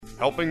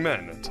helping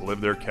men to live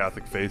their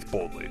Catholic faith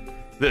boldly.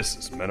 This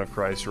is Men of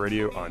Christ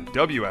Radio on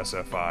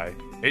WSFI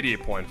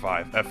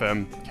 88.5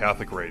 FM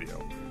Catholic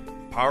Radio.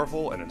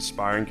 Powerful and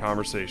inspiring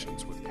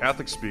conversations with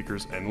Catholic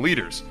speakers and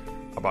leaders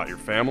about your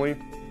family,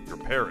 your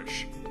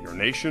parish, your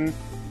nation,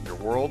 your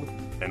world,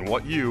 and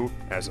what you,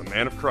 as a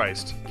man of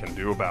Christ, can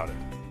do about it.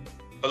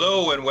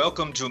 Hello and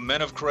welcome to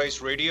Men of Christ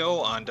Radio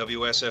on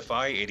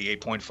WSFI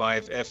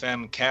 88.5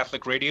 FM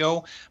Catholic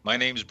Radio. My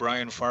name is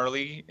Brian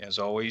Farley, as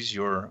always,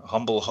 your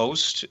humble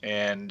host,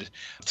 and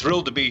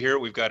thrilled to be here.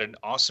 We've got an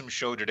awesome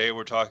show today.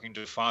 We're talking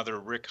to Father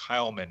Rick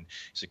Heilman.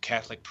 He's a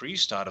Catholic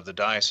priest out of the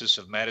Diocese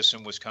of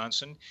Madison,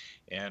 Wisconsin,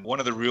 and one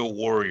of the real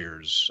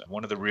warriors,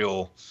 one of the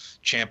real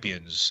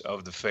champions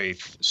of the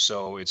faith.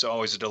 So it's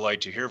always a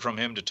delight to hear from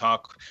him, to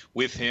talk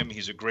with him.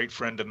 He's a great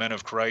friend to Men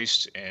of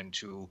Christ and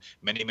to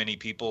many, many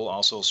people.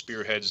 Also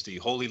spearheads the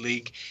Holy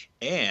League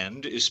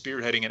and is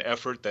spearheading an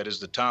effort that is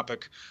the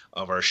topic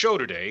of our show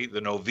today,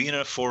 the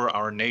Novena for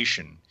Our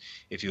Nation.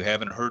 If you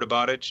haven't heard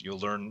about it, you'll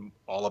learn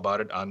all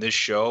about it on this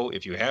show.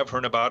 If you have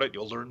heard about it,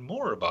 you'll learn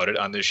more about it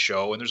on this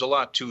show. And there's a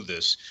lot to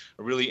this,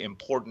 a really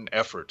important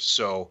effort.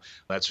 So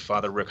that's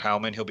Father Rick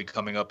Heilman. He'll be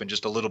coming up in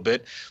just a little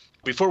bit.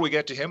 Before we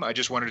get to him, I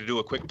just wanted to do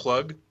a quick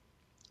plug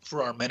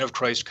for our Men of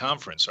Christ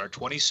Conference. Our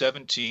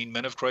 2017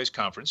 Men of Christ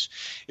Conference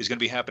is going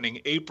to be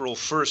happening April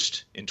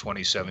 1st in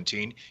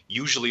 2017.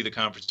 Usually the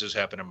conferences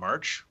happen in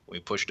March. We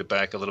pushed it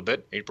back a little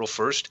bit. April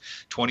 1st,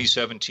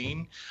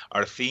 2017.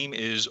 Our theme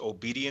is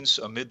Obedience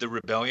Amid the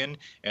Rebellion,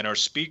 and our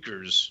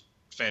speakers,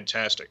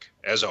 fantastic,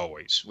 as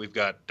always. We've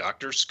got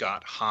Dr.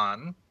 Scott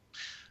Hahn,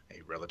 a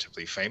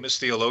relatively famous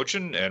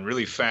theologian and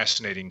really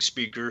fascinating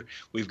speaker.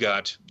 We've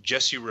got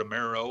Jesse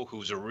Romero,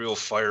 who's a real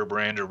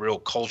firebrand, a real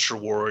culture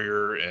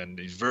warrior, and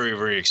a very,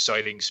 very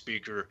exciting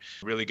speaker.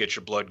 Really get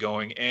your blood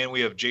going. And we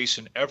have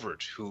Jason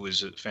Everett, who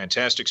is a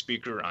fantastic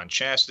speaker on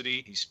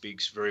chastity. He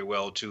speaks very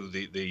well to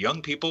the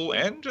young people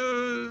and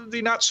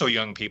the not so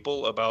young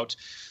people about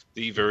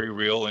the very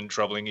real and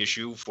troubling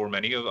issue for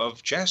many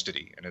of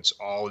chastity, and it's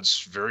all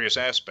its various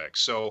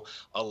aspects. So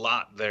a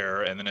lot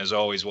there, and then as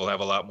always, we'll have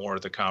a lot more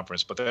at the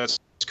conference, but that's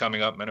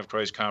coming up, Men of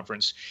Christ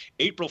Conference,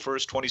 April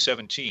 1st,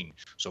 2017.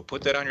 So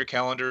put that on your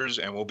calendars,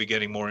 and we'll be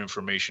getting more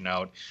information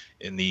out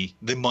in the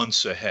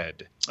months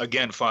ahead.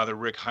 Again, Father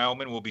Rick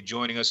Heilman will be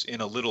joining us in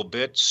a little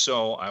bit,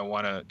 so I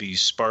want to be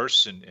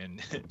sparse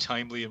and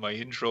timely in my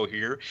intro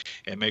here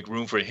and make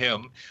room for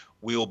him.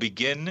 We'll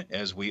begin,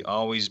 as we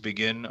always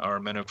begin our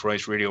Men of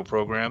Christ radio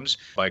programs,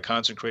 by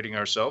consecrating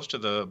ourselves to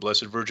the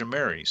Blessed Virgin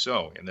Mary.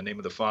 So, in the name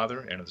of the Father,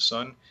 and of the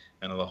Son,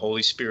 and of the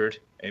Holy Spirit,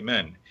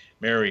 amen.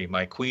 Mary,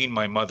 my Queen,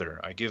 my Mother,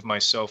 I give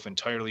myself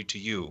entirely to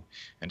you,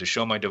 and to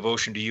show my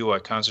devotion to you, I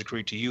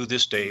consecrate to you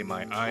this day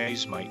my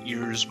eyes, my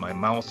ears, my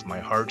mouth,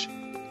 my heart,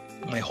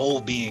 my whole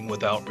being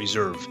without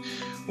reserve.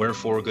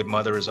 Wherefore, good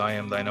Mother, as I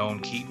am thine own,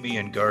 keep me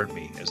and guard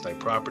me as thy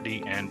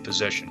property and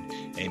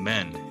possession.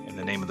 Amen. In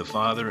the name of the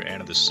Father,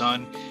 and of the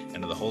Son,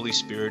 and of the Holy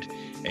Spirit.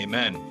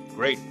 Amen.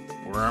 Great.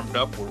 We're armed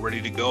up. We're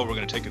ready to go. We're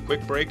going to take a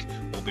quick break.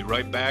 We'll be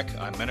right back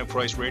on Men of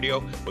Christ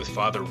Radio with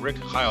Father Rick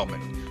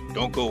Heilman.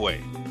 Don't go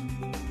away.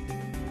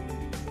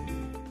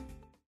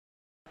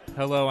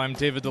 Hello, I'm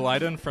David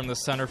Daleiden from the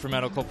Center for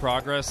Medical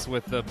Progress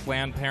with the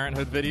Planned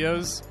Parenthood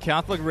videos.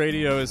 Catholic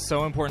radio is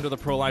so important to the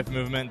pro-life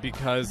movement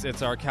because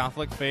it's our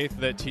Catholic faith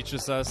that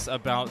teaches us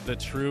about the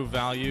true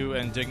value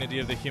and dignity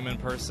of the human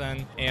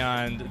person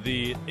and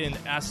the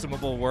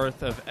inestimable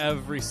worth of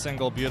every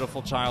single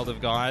beautiful child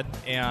of God.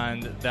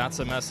 And that's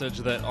a message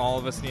that all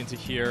of us need to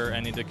hear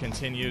and need to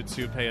continue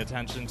to pay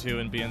attention to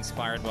and be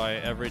inspired by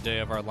every day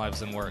of our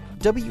lives and work.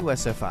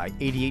 WSFI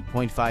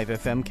 88.5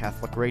 FM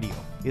Catholic Radio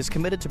is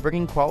committed to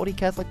bringing quality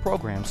Catholic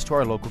programs to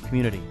our local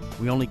community.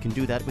 We only can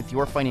do that with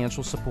your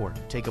financial support.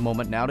 Take a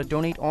moment now to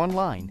donate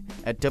online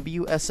at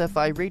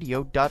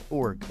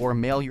WSFIRadio.org or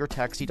mail your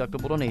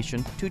tax-deductible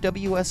donation to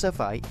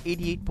WSFI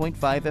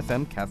 88.5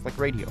 FM Catholic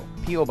Radio,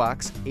 P.O.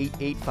 Box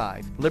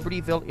 885,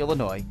 Libertyville,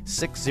 Illinois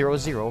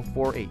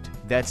 60048.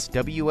 That's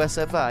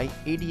WSFI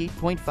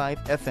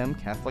 88.5 FM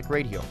Catholic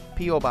Radio,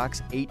 P.O.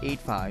 Box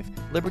 885,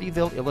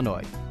 Libertyville,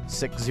 Illinois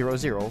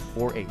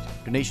 60048.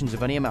 Donations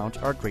of any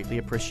amount are greatly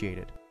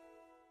appreciated.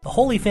 The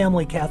Holy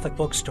Family Catholic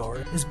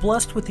Bookstore is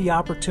blessed with the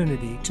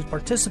opportunity to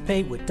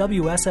participate with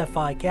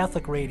WSFI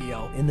Catholic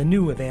Radio in the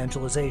new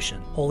evangelization.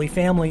 Holy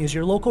Family is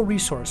your local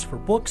resource for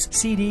books,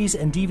 CDs,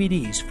 and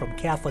DVDs from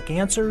Catholic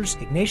Answers,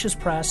 Ignatius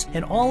Press,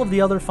 and all of the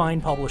other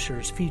fine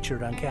publishers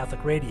featured on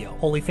Catholic Radio.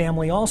 Holy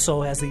Family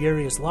also has the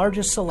area's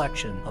largest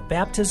selection of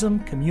baptism,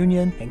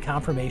 communion, and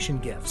confirmation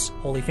gifts.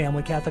 Holy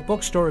Family Catholic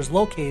Bookstore is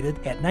located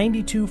at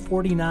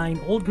 9249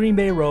 Old Green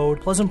Bay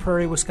Road, Pleasant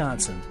Prairie,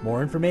 Wisconsin.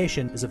 More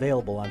information is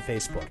available on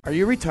Facebook. Are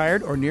you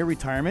retired or near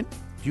retirement?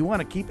 Do you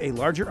want to keep a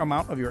larger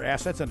amount of your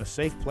assets in a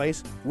safe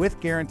place with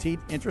guaranteed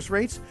interest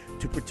rates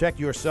to protect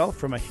yourself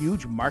from a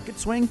huge market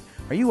swing?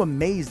 Are you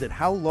amazed at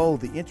how low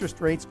the interest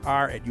rates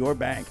are at your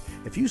bank?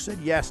 If you said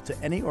yes to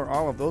any or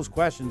all of those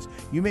questions,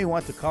 you may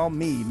want to call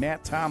me,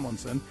 Matt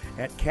Tomlinson,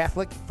 at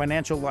Catholic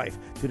Financial Life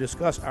to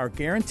discuss our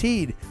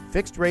guaranteed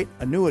fixed rate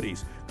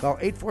annuities. Call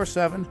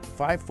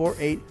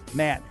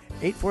 847-548-MATT,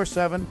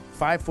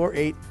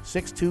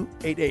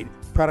 847-548-6288.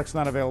 Products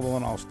not available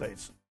in all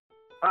states.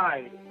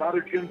 Hi,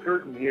 Father Jim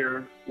Curtin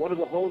here, one of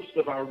the hosts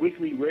of our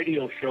weekly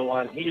radio show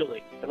on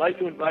healing. I'd like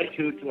to invite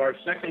you to our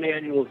second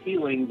annual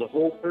Healing the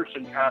Whole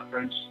Person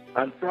Conference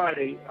on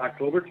Friday,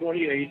 October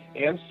 28th,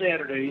 and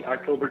Saturday,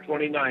 October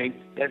 29th,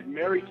 at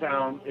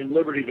Marytown in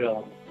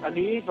Libertyville. On the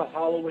eve of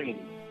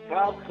Halloween,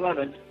 Kyle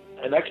Clement,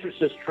 an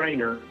exorcist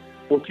trainer,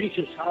 will teach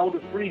us how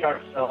to free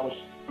ourselves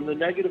from the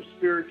negative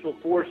spiritual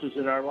forces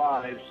in our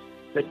lives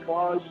that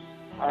cause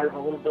our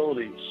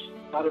vulnerabilities.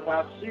 Father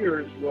Bob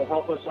Sears will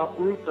help us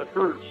uproot the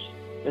hurts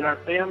in our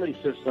family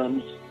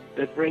systems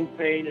that bring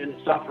pain and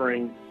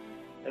suffering,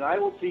 and I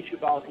will teach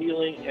about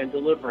healing and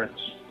deliverance.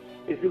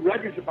 If you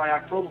register by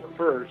October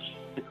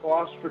 1st, the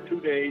cost for 2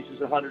 days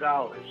is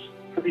 $100.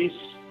 Priests,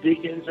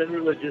 deacons, and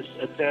religious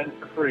attend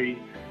for free,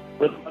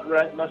 but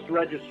must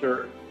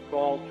register.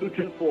 Call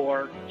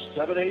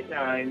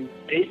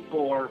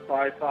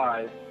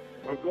 224-789-8455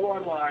 or go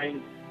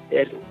online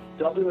at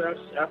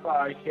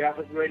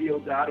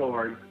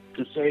WSFICatholicRadio.org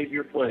to save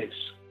your place.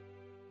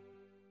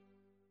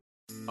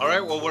 All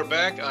right, well, we're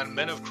back on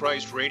Men of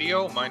Christ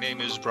Radio. My name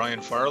is Brian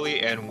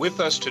Farley, and with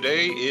us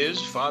today is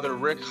Father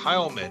Rick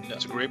Heilman.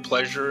 It's a great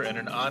pleasure and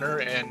an honor.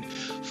 And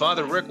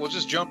Father Rick, we'll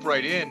just jump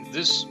right in.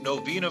 This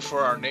novena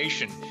for our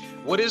nation.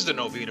 What is the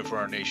novena for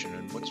our nation,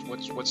 and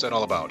what's that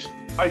all about?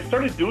 I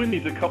started doing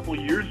these a couple of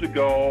years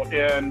ago,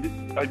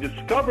 and I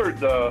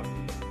discovered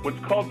what's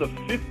called the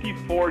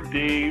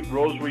 54-day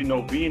Rosary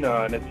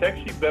Novena, and it's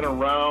actually been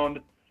around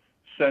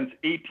since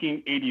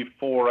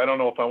 1884. I don't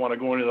know if I want to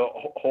go into the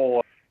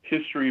whole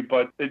history,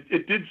 but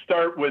it did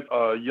start with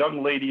a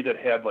young lady that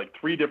had like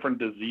 3 different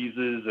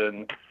diseases,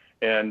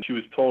 and she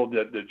was told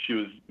that she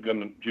was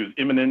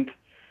imminent,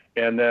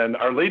 and then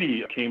Our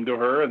Lady came to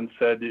her and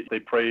said they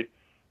pray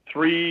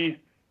 3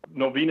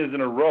 novenas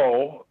in a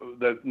row.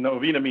 That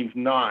novena means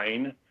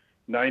 9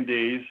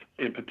 days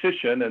in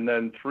petition, and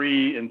then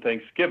 3 in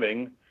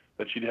thanksgiving,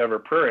 that she'd have her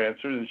prayer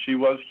answered, and she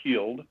was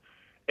healed.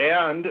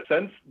 And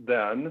since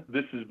then,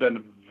 this has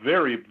been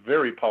very,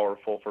 very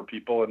powerful for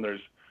people, and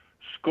there's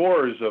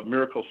scores of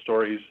miracle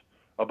stories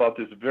about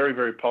this very,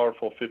 very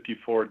powerful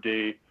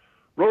 54-day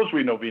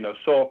Rosary Novena.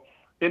 So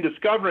in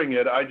discovering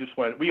it, I just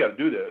went, we got to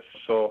do this.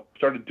 So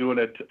started doing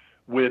it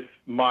with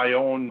my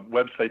own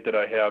website that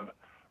I have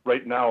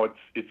right now.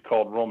 It's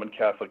called Roman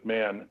Catholic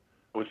Man.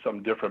 It was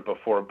something different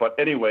before. But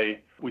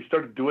anyway, we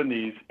started doing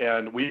these,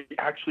 and we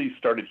actually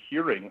started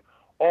hearing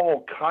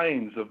all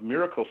kinds of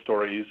miracle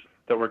stories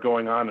that were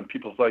going on in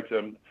people's lives,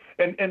 and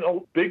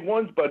big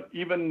ones, but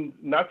even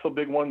not so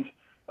big ones,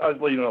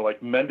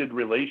 like mended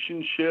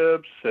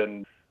relationships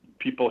and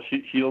people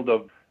healed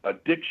of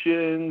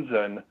addictions,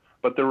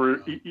 but there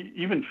were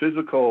even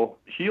physical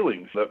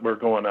healings that were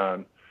going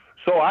on.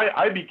 So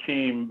I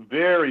became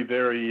very,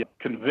 very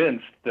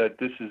convinced that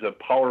this is a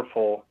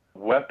powerful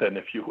weapon,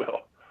 if you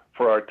will,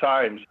 for our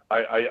times.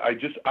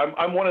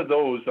 I'm one of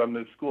those. I'm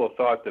the school of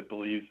thought that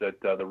believes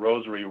that the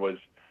Rosary was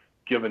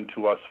given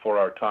to us for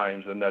our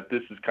times, and that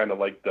this is kind of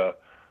like the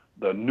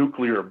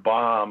nuclear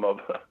bomb of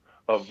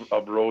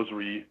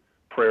Rosary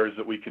prayers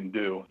that we can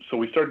do. So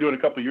we started doing it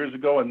a couple of years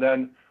ago, and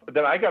then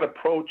I got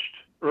approached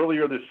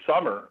earlier this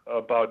summer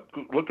about,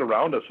 look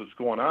around us, what's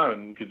going on,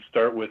 and you could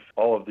start with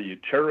all of the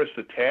terrorist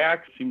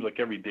attacks. It seems like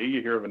every day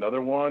you hear of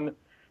another one.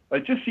 I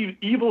just see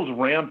evil's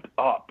ramped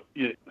up.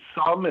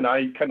 Some, and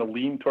I kind of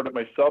lean toward it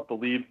myself,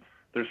 believe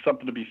there's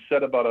something to be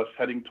said about us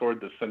heading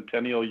toward the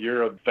centennial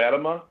year of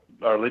Fatima.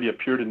 Our Lady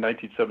appeared in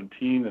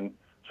 1917, and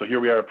so here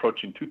we are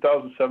approaching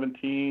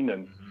 2017,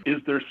 and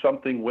is there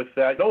something with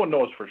that? No one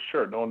knows for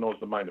sure. No one knows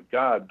the mind of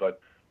God, but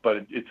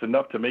it's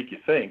enough to make you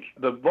think.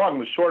 The long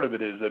and the short of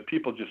it is that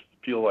people just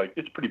feel like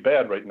it's pretty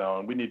bad right now,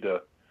 and we need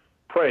to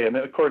pray. And,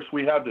 of course,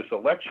 we have this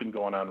election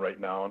going on right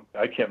now, and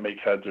I can't make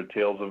heads or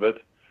tails of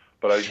it,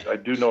 but I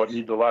do know it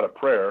needs a lot of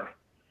prayer.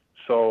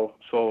 So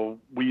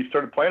we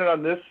started planning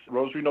on this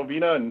Rosary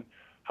Novena and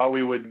how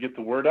we would get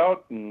the word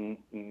out, and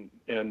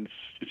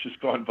it's just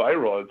gone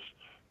viral. It's,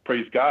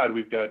 praise God,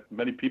 we've got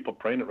many people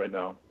praying it right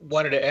now.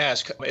 Wanted to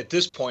ask, at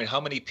this point,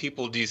 how many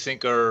people do you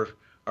think are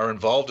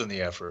involved in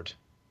the effort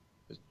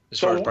as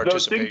far as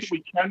participation? The things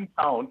we can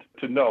count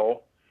to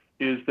know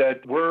is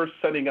that we're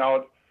sending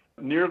out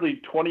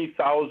nearly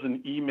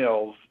 20,000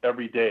 emails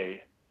every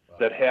day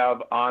that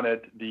have on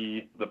it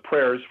the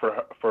prayers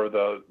for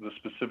the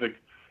specific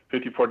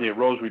 54-day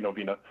Rosary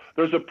Novena.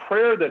 There's a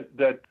prayer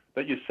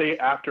that you say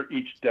after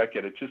each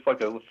decade. It's just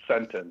like a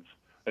sentence.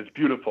 It's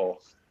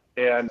beautiful.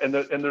 And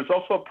there's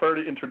also a prayer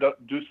to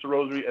introduce the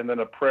Rosary, and then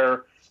a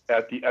prayer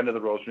at the end of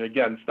the Rosary.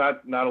 Again, it's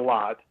not a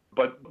lot,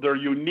 but they're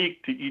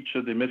unique to each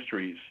of the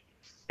mysteries.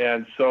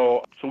 And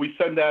so we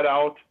send that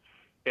out,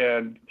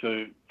 and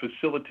to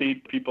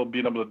facilitate people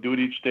being able to do it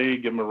each day,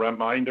 give them a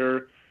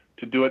reminder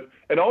to do it.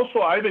 And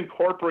also, I've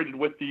incorporated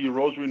with the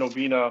Rosary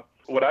Novena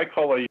what I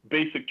call a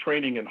basic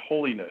training in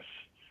holiness.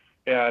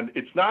 And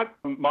it's not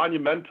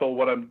monumental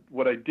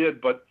what I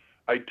did, but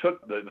I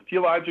took the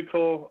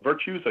theological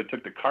virtues, I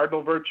took the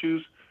cardinal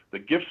virtues, the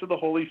gifts of the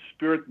Holy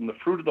Spirit and the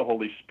fruit of the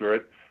Holy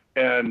Spirit.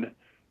 And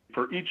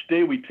for each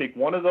day, we take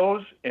one of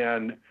those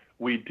and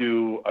we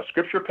do a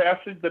scripture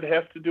passage that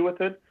has to do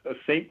with it, a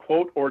saint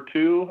quote or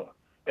two,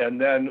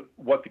 and then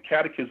what the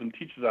catechism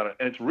teaches on it.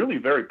 And it's really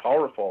very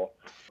powerful,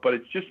 but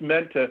it's just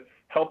meant to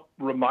help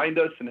remind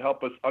us and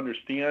help us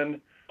understand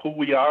who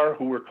we are,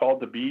 who we're called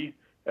to be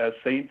as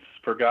saints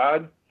for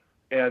God.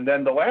 And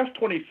then the last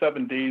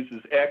 27 days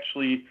is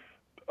actually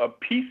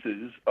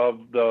pieces of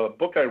the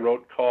book I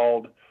wrote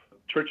called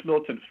Church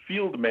Militant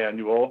Field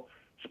Manual,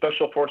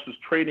 Special Forces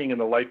Training in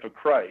the Life of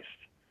Christ.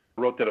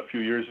 I wrote that a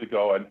few years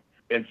ago,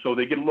 and so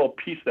they get a little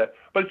piece of that.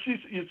 But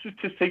it's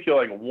just take you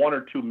like 1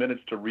 or 2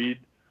 minutes to read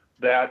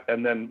that,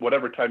 and then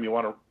whatever time you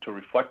want to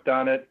reflect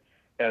on it,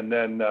 and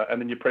then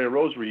you pray a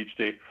rosary each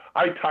day.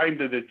 I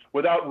timed it. It's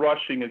without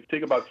rushing. It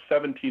take about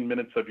 17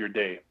 minutes of your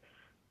day.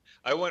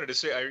 I wanted to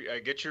say I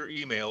get your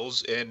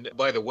emails, and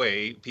by the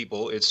way,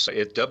 people, it's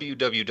at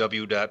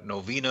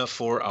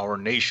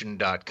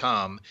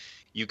www.novenaforournation.com.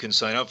 You can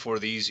sign up for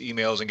these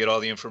emails and get all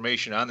the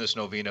information on this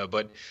novena,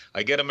 but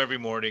I get them every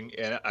morning,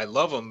 and I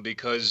love them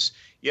because,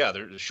 yeah,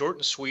 they're short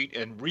and sweet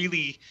and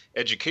really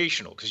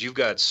educational, because you've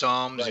got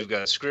Psalms, right. You've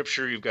got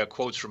Scripture, you've got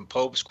quotes from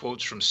popes,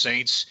 quotes from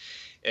saints,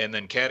 and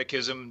then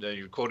catechism.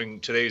 You're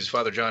quoting today's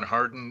Father John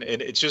Hardin,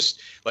 and it's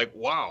just like,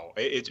 wow,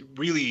 it's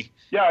really...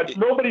 Yeah, it's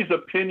nobody's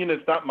opinion.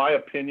 It's not my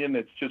opinion.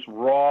 It's just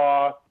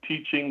raw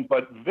teaching,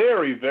 but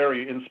very,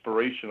 very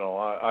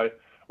inspirational.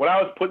 When I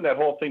was putting that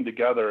whole thing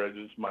together,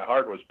 my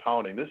heart was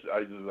pounding. I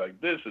was like,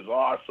 this is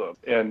awesome.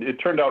 And it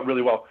turned out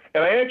really well.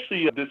 And I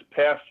actually, this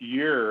past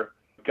year,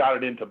 got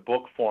it into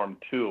book form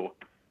too.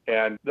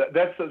 And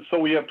so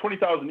we have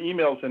 20,000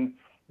 emails, and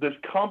this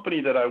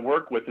company that I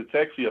work with, it's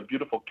actually a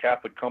beautiful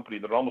Catholic company.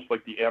 They're almost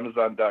like the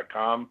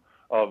Amazon.com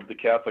of the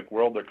Catholic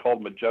world. They're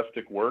called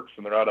Majestic Works,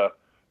 and they're out of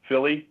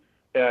Philly.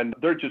 And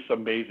they're just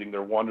amazing.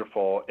 They're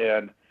wonderful.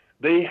 And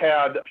they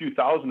had a few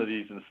thousand of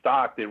these in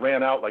stock. They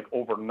ran out like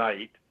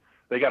overnight.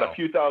 They got a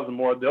few thousand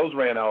more. Those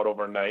ran out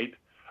overnight.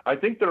 I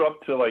think they're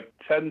up to like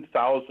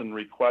 10,000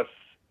 requests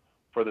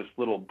for this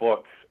little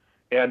book.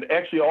 And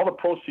actually all the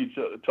proceeds,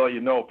 to let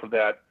you know,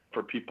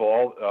 for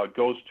people,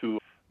 goes to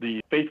the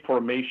faith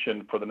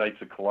formation for the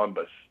Knights of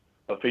Columbus,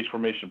 the faith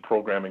formation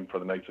programming for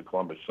the Knights of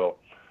Columbus. So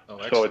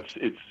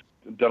it's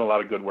done a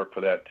lot of good work for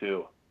that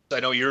too. I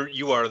know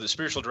you are the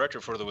spiritual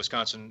director for the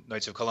Wisconsin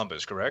Knights of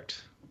Columbus,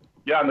 correct?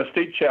 Yeah, I'm the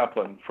state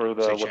chaplain for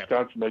the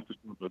Wisconsin Knights of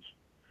Columbus.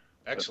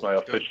 Excellent.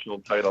 That's my official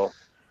title.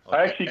 Okay.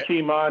 I actually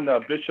came on,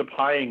 Bishop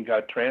Hying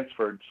got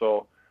transferred,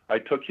 so I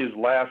took his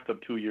last of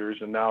 2 years,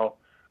 and now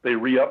they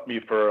re-upped me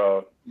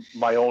for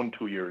my own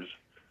 2 years.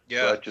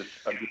 Yeah. So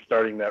I'm just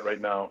starting that right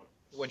now.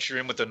 Once you're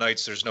in with the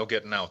Knights, there's no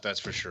getting out, that's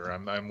for sure.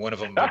 I'm one of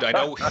them. But I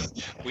know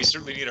we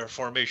certainly need our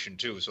formation,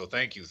 too, so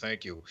thank you.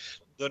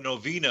 The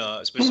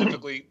novena,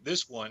 specifically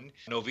this one,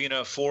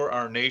 Novena for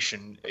Our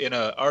Nation, in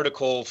an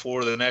article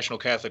for the National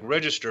Catholic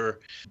Register,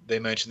 they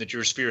mentioned that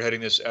you're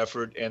spearheading this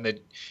effort, and that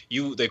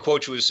they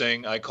quote you as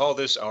saying, I call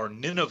this our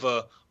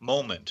Nineveh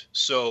moment.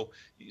 So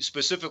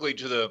specifically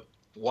to the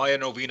why a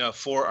novena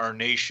for our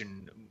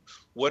nation,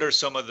 what are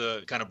some of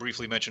the, kind of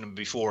briefly mentioned them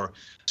before,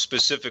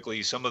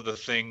 specifically some of the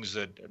things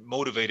that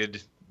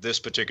motivated this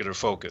particular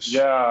focus?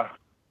 Yeah,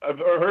 I've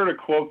heard a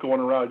quote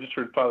going around. I just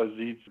heard Father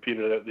Zietz repeat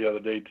it the other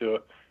day too.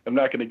 I'm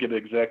not going to get it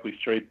exactly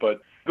straight, but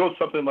it goes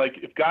something like,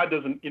 if God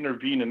doesn't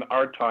intervene in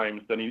our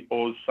times, then he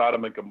owes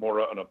Sodom and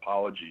Gomorrah an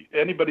apology.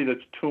 Anybody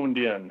that's tuned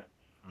in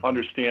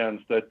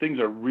understands that things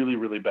are really,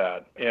 really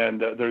bad, and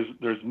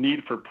there's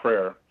need for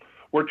prayer.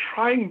 We're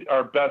trying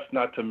our best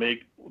not to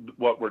make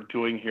what we're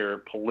doing here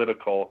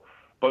political,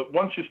 but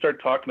once you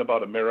start talking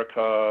about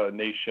America, a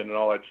nation, and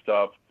all that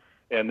stuff,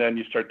 and then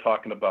you start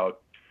talking about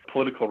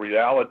political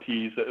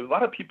realities, a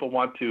lot of people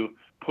want to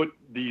put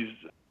these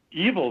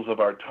evils of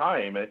our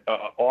time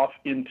off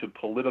into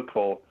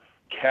political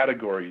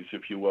categories,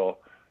 if you will,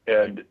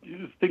 and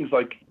things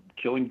like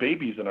killing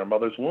babies in our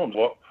mother's wombs.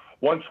 What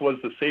once was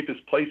the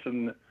safest place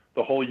in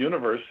the whole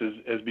universe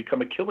has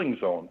become a killing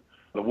zone,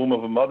 the womb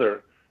of a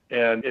mother.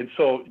 And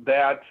so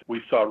that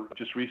we saw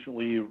just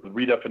recently, the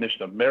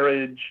redefinition of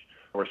marriage.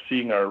 We're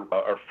seeing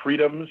our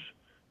freedoms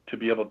to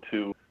be able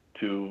to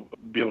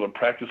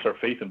practice our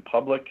faith in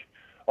public.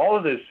 All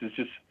of this is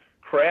just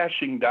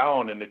crashing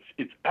down, and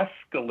it's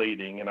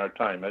escalating in our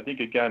time. I think,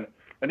 again,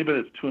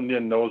 anybody that's tuned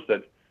in knows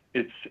that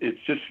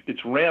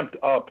it's ramped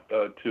up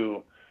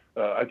to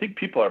I think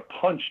people are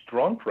punch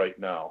drunk right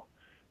now.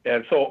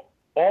 And so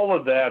all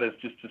of that is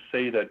just to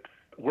say that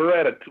we're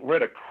at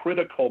a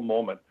critical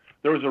moment.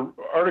 There was an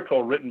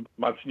article written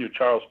by Monsignor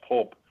Charles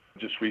Pope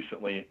just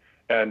recently,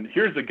 and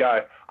here's a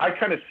guy. I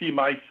kind of see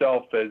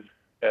myself as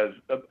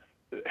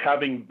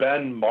having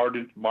been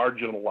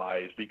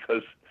marginalized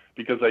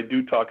because I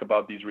do talk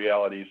about these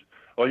realities.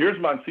 Well, here's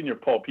Monsignor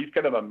Pope. He's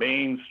kind of a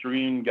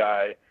mainstream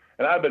guy,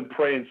 and I've been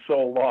praying so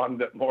long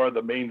that more of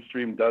the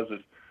mainstream does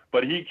this.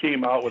 But he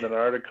came out with an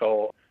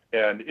article,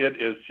 and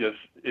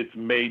it's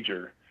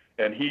major.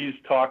 And he's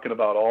talking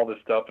about all this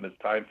stuff, and it's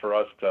time for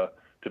us to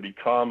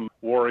become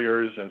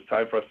warriors, and it's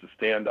time for us to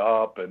stand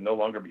up and no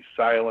longer be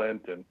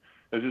silent. And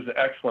There's just an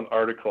excellent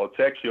article. It's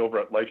actually over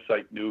at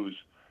LifeSite News.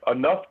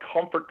 Enough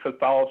Comfort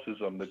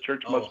Catholicism. The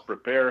Church Must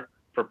Prepare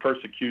for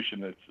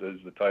Persecution is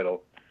the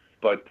title.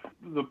 But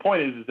the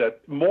point is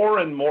that more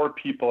and more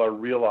people are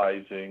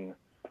realizing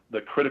the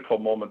critical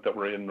moment that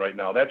we're in right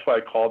now. That's why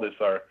I call this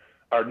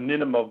our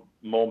Nineveh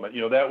moment.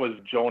 That was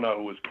Jonah,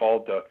 who was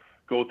called to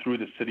go through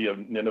the city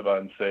of Nineveh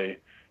and say,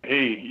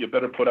 hey, you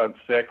better put on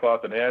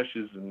sackcloth and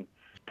ashes and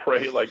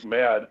pray like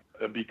mad,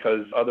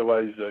 because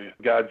otherwise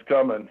God's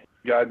coming.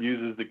 God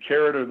uses the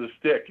carrot or the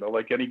stick,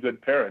 like any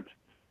good parent.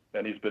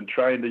 And he's been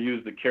trying to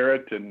use the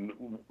carrot, and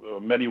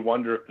many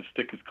wonder if the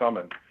stick is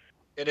coming.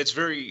 And it's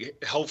very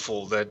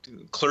helpful that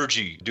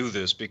clergy do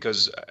this,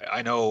 because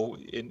I know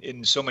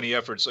in so many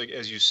efforts, like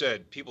as you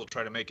said, people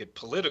try to make it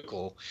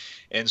political.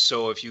 And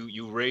so if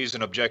you raise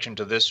an objection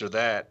to this or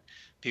that,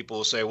 people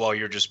will say, well,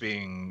 you're just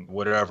being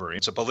whatever.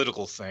 It's a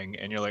political thing.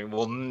 And you're like,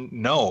 well,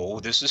 no,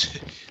 this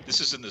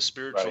is in the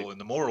spiritual, right, in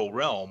the moral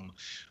realm,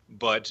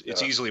 but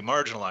it's easily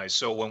marginalized.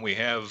 So when we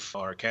have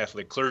our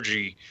Catholic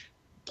clergy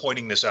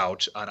pointing this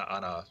out on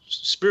a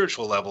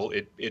spiritual level,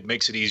 it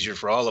makes it easier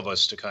for all of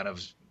us to kind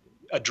of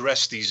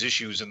address these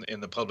issues in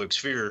the public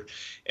sphere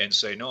and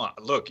say, no,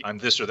 look, I'm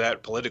this or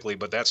that politically,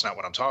 but that's not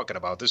what I'm talking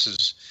about. This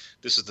is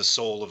the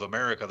soul of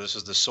America. This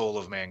is the soul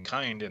of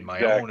mankind and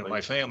my own and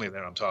my family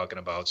that I'm talking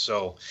about.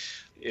 So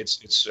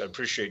it's I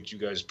appreciate you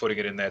guys putting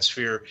it in that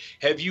sphere.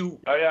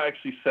 I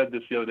actually said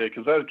this the other day,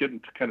 because I was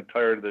getting kind of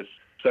tired of this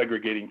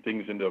segregating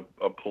things into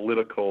a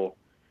political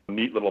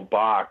neat little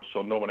box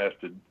so no one has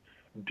to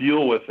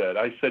deal with it.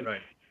 I said,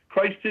 right,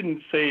 Christ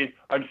didn't say,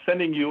 I'm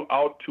sending you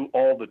out to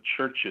all the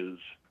churches.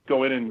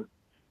 Go in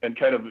and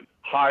kind of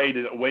hide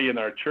it away in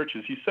our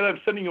churches. He said, I'm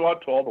sending you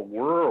out to all the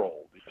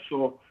world.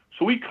 So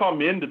we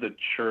come into the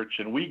church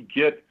and we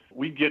get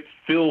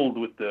filled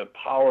with the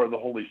power of the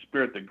Holy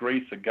Spirit, the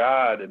grace of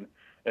God,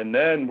 and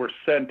then we're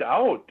sent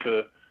out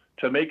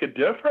to make a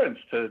difference,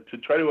 to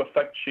try to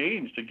affect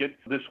change, to get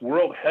this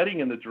world heading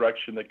in the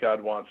direction that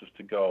God wants us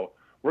to go.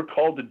 We're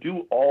called to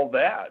do all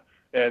that.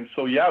 And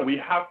so, we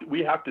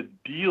have to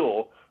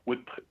deal with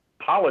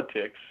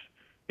politics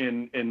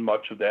in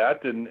much of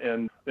that,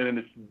 and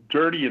it's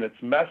dirty and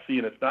it's messy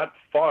and it's not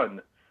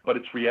fun, but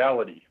it's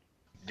reality.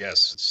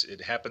 Yes,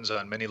 it happens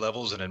on many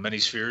levels and in many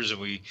spheres,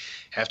 and we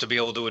have to be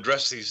able to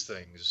address these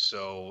things.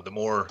 So the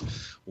more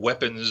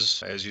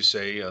weapons, as you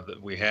say,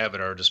 that we have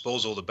at our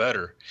disposal, the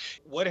better.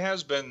 What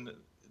has been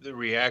the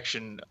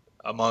reaction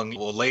among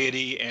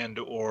laity and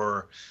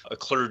or a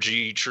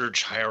clergy,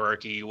 church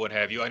hierarchy, what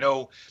have you? I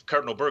know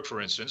Cardinal Burke,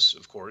 for instance,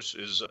 of course,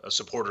 is a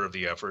supporter of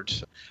the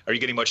effort. Are you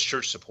getting much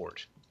church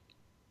support?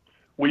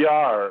 We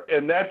are,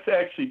 and that's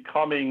actually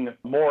coming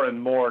more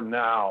and more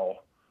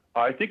now.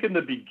 I think in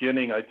the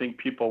beginning, I think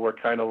people were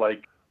kind of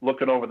like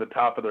looking over the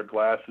top of their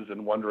glasses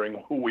and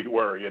wondering who we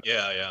were.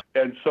 Yeah.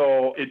 And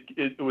so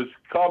it was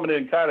coming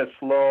in kind of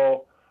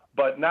slow,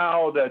 but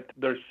now that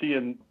they're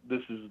seeing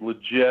this is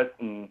legit,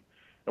 and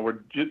we're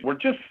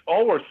just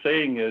all we're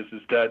saying is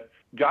that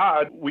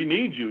God, we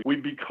need you. We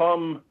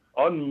become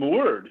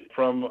unmoored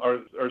from our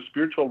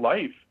spiritual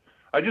life.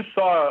 I just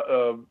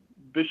saw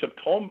Bishop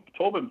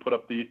Tobin put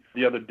up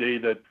the other day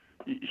that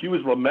he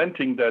was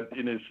lamenting that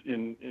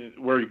in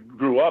where he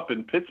grew up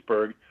in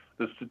Pittsburgh,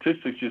 the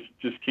statistics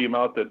just came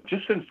out that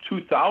just since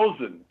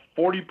 2000,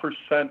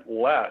 40%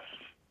 less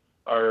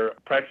are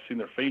practicing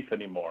their faith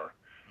anymore.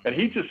 And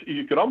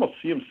you could almost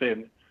see him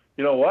saying,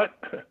 you know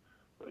what?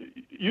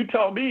 You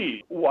tell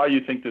me why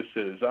you think this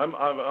is. I'm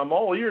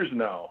all ears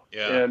now.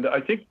 Yeah. And I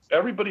think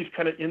everybody's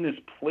kind of in this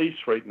place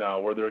right now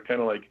where they're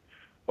kind of like,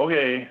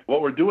 okay,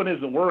 what we're doing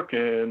isn't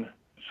working,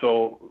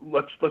 so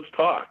let's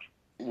talk.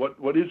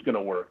 What is going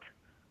to work?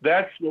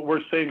 That's what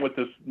we're saying with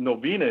this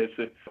novena.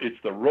 It's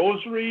the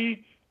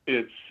rosary.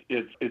 It's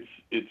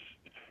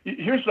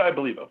here's what I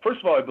believe. First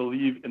of all, I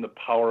believe in the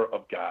power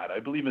of God. I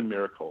believe in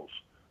miracles.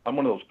 I'm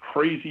one of those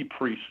crazy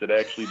priests that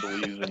actually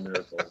believes in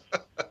miracles.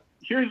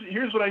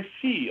 Here's what I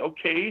see.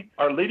 Okay,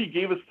 Our Lady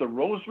gave us the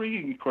rosary,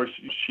 and of course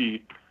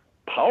she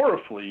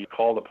powerfully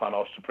called upon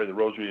us to pray the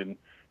rosary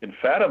in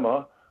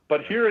Fatima.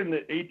 But here in the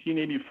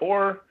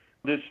 1884,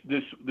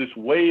 this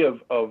way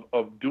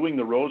of doing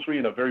the rosary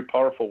in a very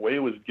powerful way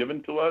was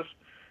given to us,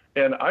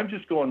 and I'm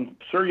just going,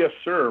 sir, yes,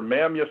 sir,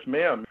 ma'am, yes,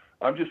 ma'am.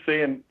 I'm just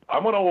saying,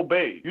 I'm going to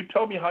obey. You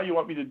tell me how you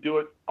want me to do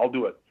it, I'll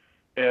do it.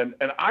 And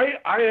I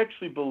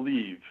actually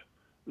believe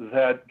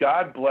that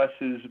God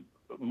blesses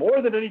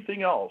more than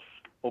anything else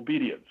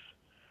obedience.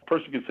 A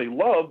person can say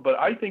love, but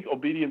I think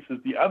obedience is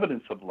the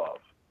evidence of love.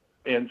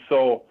 And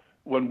so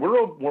when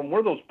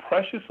we're those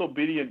precious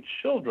obedient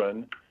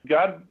children,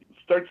 God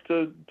starts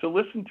to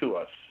listen to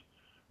us,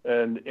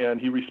 and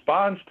he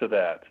responds to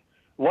that.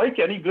 Like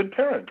any good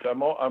parent,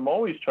 I'm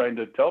always trying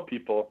to tell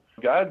people,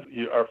 God's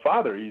our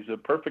Father. He's a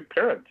perfect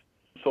parent.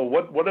 So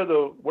what are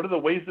the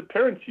ways that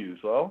parents use?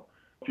 Well,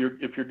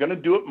 if you're going to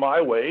do it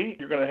my way,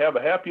 you're going to have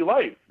a happy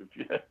life. If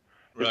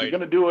you're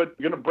going to do it,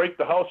 you're going to break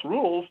the house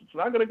rules, it's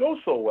not going to go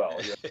so well.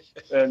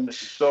 And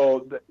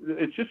so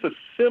it's just a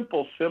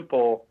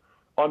simple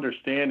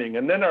understanding.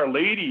 And then Our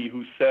Lady,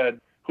 who said,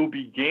 who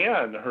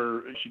began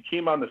her, she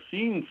came on the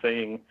scene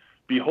saying,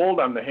 "Behold,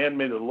 I'm the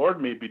handmaid of the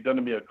Lord, may it be done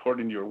to me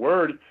according to your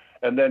word."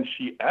 And then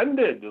she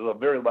ended, the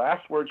very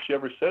last word she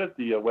ever said at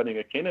the wedding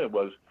at Cana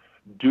was,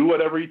 "Do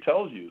whatever he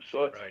tells you."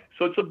 So, Right.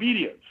 So it's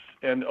obedience.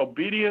 And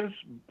obedience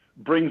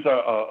brings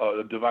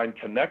a divine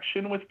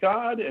connection with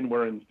God, and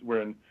we're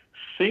in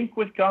sync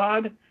with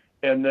God.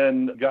 And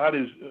then God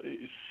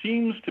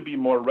seems to be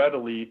more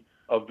readily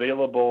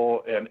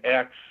available and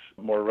acts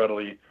more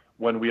readily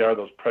when we are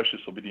those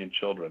precious obedient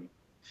children.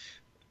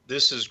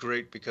 This is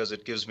great because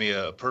it gives me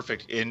a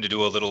perfect in to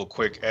do a little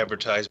quick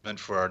advertisement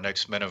for our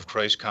next Men of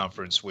Christ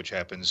conference, which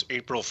happens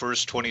April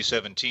 1st,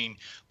 2017.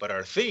 But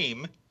our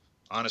theme,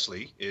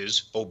 honestly,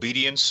 is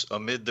obedience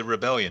amid the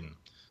rebellion.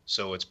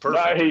 So it's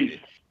perfect. Nice.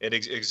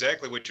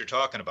 Exactly what you're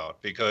talking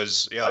about,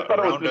 because I thought it was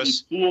around going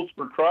us. to be Fools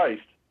for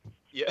Christ.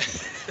 Yeah,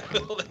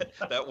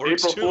 that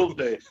works April too. Fool's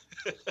Day.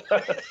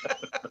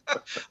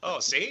 Oh,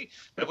 see,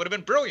 that would have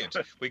been brilliant.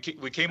 We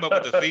came up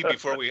with the theme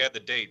before we had the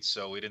dates,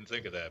 so we didn't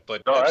think of that.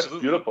 But No, that's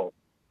absolutely, beautiful.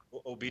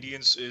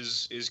 obedience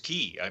is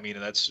key. I mean,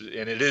 it's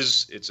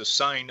a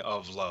sign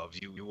of love.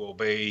 You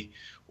obey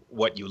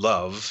what you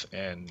love,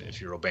 and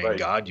if you're obeying Right.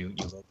 God, you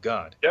love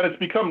God. And it's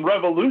become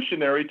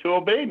revolutionary to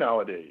obey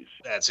nowadays.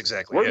 That's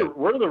exactly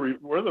We're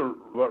it. the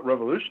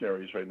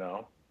revolutionaries right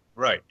now.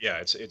 Right. Yeah.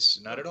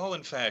 It's not at all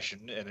in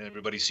fashion, and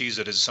everybody sees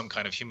it as some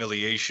kind of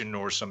humiliation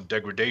or some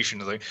degradation.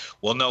 Like,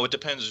 well, no, it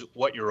depends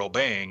what you're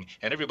obeying,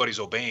 and everybody's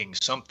obeying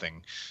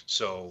something.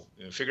 So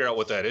figure out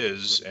what that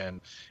is and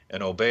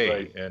obey.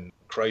 Right. And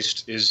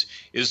Christ is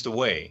the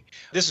way.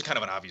 This is kind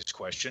of an obvious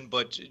question,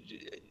 but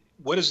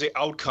what is the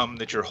outcome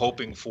that you're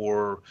hoping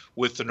for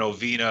with the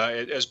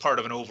novena as part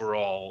of an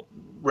overall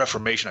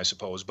reformation, I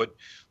suppose? But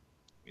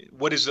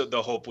what is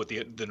the hope with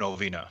the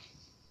novena?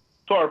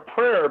 So our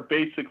prayer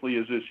basically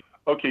is this: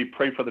 okay,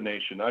 pray for the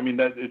nation. I mean,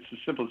 that it's as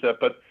simple as that.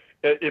 But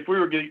if we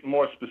were getting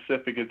more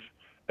specific,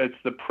 it's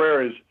the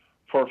prayer is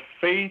for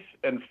faith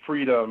and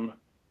freedom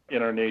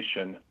in our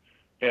nation.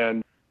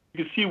 And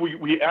you can see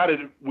we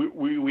added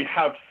we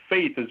have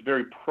faith is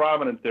very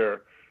prominent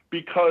there,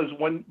 because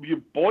when you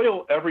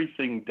boil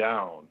everything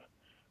down,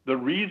 the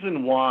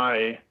reason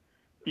why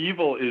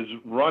evil is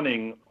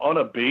running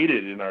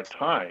unabated in our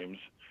times,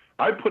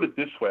 I put it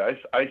this way: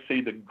 I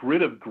say the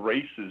grid of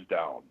grace is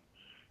down.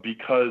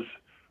 Because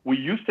we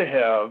used to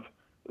have,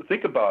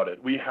 think about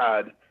it, we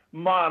had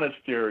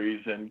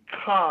monasteries and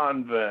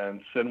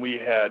convents, and we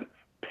had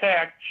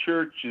packed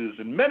churches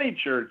and many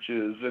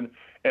churches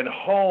and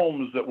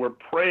homes that were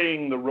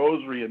praying the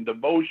rosary and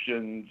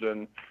devotions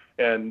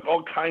and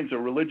all kinds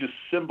of religious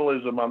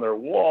symbolism on their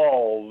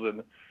walls.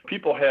 And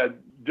people had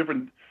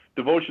different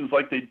devotions,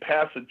 like they'd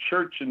pass a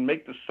church and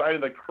make the sign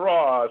of the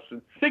cross.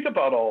 And think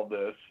about all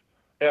this.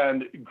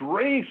 And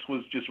grace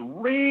was just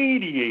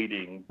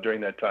radiating during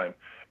that time.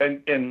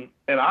 And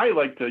I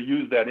like to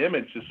use that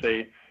image to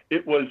say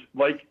it was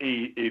like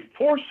a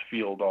force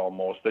field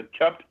almost that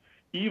kept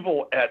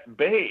evil at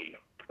bay.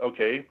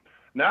 Okay,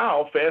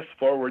 now fast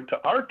forward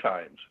to our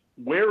times.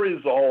 Where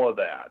is all of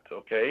that?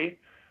 Okay,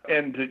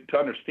 and to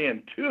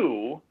understand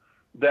too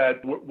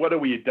that what are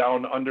we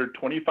down under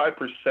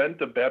 25%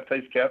 of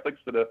baptized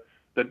Catholics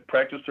that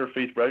practice their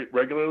faith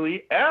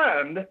regularly,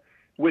 and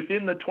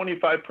within the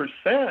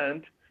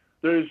 25%,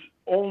 there's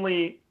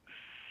only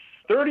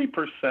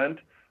 30%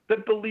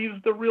 that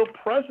believes the real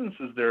presence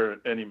is there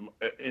in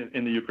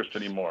the Eucharist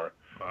anymore.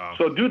 Wow.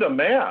 So do the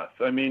math.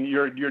 I mean,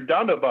 you're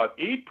down to about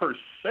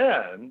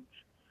 8%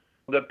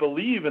 that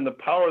believe in the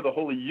power of the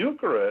Holy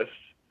Eucharist,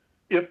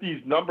 if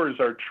these numbers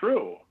are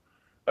true.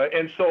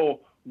 And so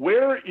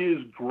where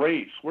is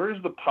grace? Where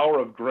is the power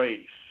of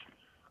grace?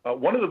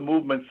 One of the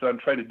movements that I'm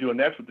trying to do, and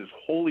that's what this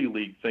Holy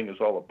League thing is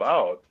all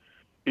about,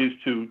 is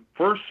to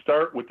first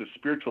start with the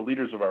spiritual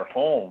leaders of our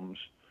homes,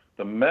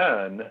 the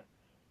men,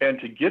 and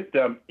to get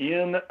them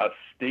in a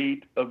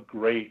state of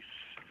grace.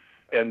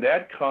 And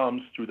that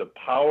comes through the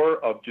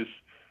power of just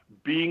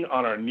being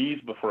on our knees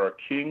before our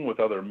King with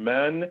other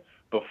men,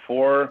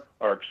 before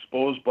our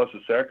exposed Blessed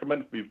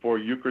Sacrament, before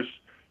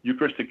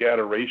Eucharistic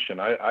adoration.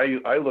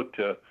 I look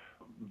to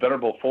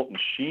Venerable Fulton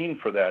Sheen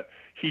for that.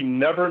 He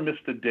never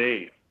missed a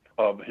day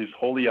of his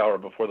holy hour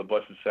before the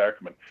Blessed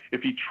Sacrament.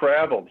 If he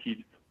traveled,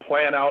 he'd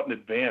plan out in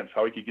advance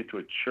how he could get to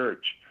a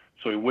church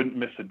so he wouldn't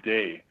miss a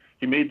day.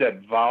 He made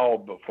that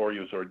vow before he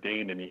was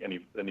ordained, and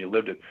he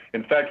lived it.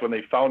 In fact, when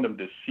they found him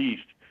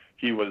deceased,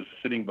 he was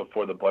sitting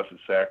before the Blessed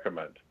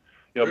Sacrament.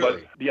 Really?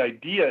 But the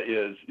idea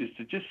is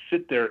to just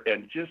sit there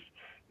and just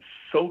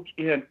soak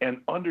in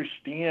and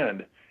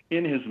understand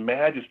in his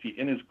majesty,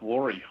 in his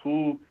glory,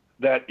 who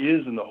that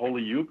is in the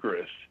Holy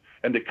Eucharist,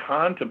 and to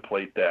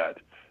contemplate that,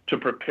 to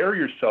prepare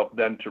yourself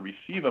then to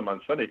receive him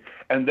on Sunday.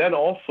 And then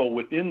also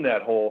within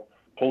that whole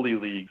Holy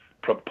League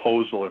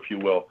proposal, if you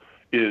will,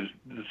 is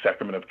the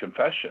sacrament of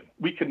confession.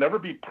 We can never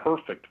be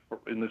perfect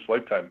in this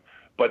lifetime,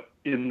 but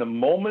in the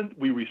moment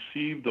we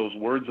receive those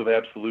words of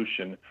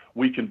absolution,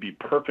 we can be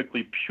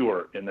perfectly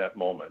pure in that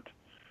moment.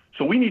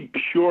 So we need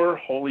pure,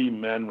 holy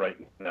men right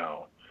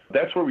now.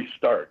 That's where we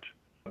start.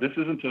 This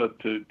isn't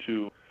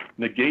to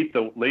negate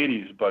the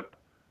ladies, but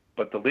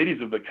But the ladies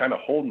have been kind of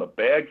holding the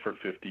bag for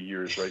 50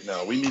 years right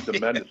now. We need the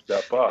men to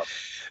step up.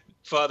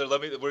 Father,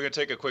 we're going to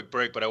take a quick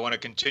break, but I want to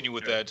continue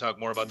with that, talk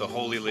more about the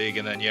Holy League,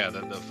 and then,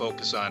 the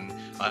focus on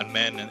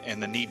men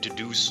and the need to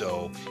do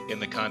so in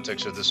the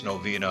context of this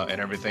novena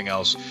and everything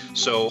else.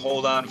 So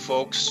hold on,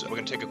 folks. We're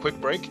going to take a quick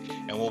break,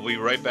 and we'll be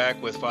right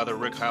back with Father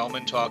Rick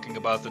Heilman talking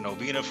about the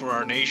novena for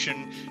our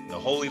nation, the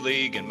Holy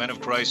League, and Men of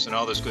Christ, and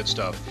all this good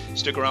stuff.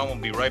 Stick around. We'll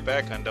be right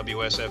back on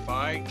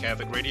WSFI,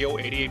 Catholic Radio,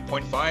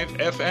 88.5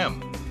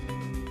 FM.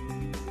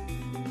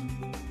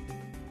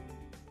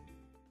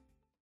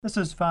 This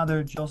is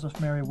Father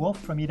Joseph Mary Wolf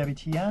from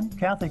EWTN.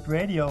 Catholic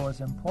radio is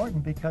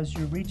important because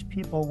you reach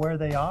people where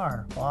they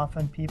are.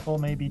 Often people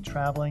may be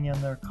traveling in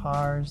their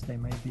cars, they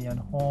may be at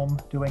home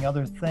doing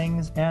other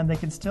things, and they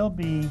can still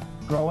be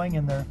growing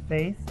in their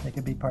faith. They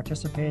could be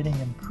participating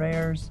in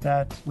prayers.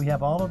 That we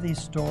have all of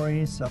these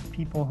stories of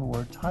people who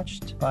were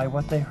touched by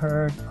what they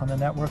heard on the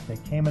network. They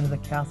came into the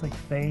Catholic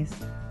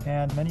faith,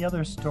 and many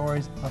other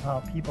stories of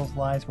how people's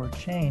lives were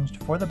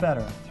changed for the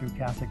better through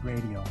Catholic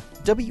radio.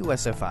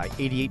 WSFI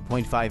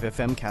 88.5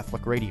 FM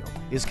Catholic Radio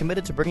is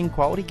committed to bringing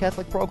quality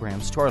Catholic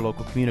programs to our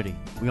local community.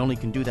 We only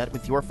can do that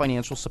with your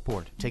financial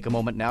support. Take a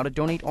moment now to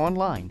donate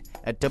online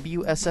at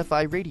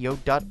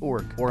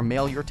WSFIRadio.org or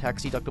mail your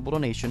tax-deductible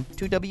donation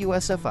to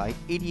WSFI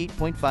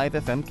 88.5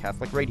 FM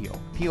Catholic Radio,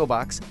 P.O.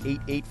 Box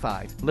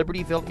 885,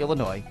 Libertyville,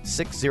 Illinois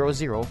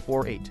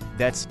 60048.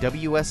 That's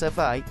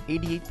WSFI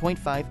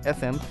 88.5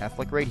 FM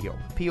Catholic Radio,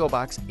 P.O.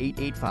 Box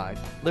 885,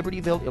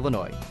 Libertyville,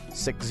 Illinois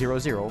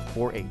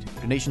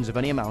 60048. Donations of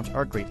any amount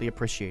are greatly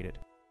appreciated.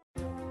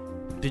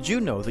 Did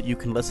you know that you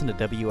can listen to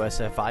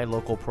WSFI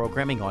local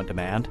programming on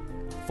demand?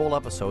 Full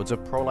episodes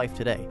of Pro-Life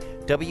Today,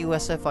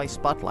 WSFI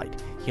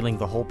Spotlight, Healing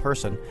the Whole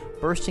Person,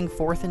 Bursting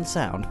Forth in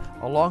Sound,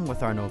 along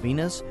with our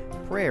novenas,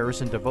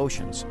 prayers, and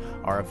devotions,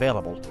 are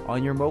available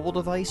on your mobile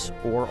device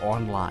or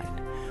online.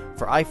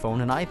 For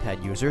iPhone and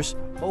iPad users,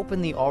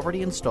 open the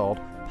already installed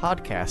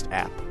podcast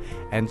app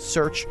and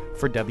search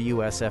for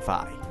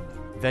WSFI.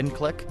 Then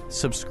click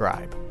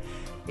Subscribe.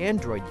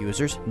 Android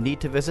users need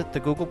to visit the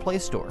Google Play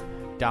Store,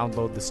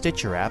 download the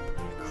Stitcher app,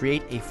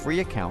 create a free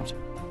account,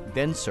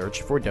 then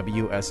search for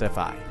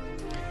WSFI.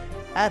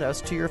 Add us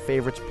to your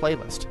favorites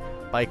playlist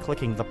by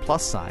clicking the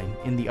plus sign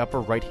in the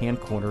upper right-hand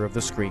corner of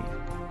the screen.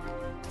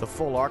 The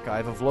full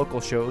archive of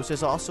local shows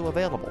is also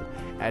available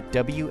at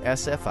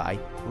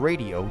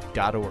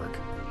WSFIRadio.org.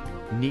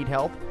 Need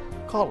help?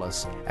 Call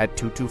us at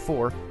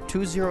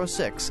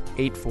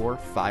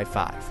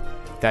 224-206-8455.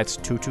 That's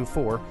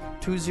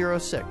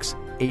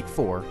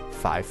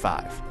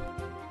 224-206-8455.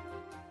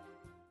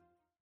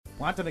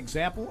 Want an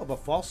example of a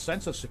false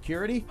sense of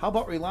security? How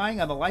about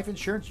relying on the life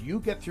insurance you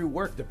get through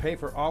work to pay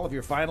for all of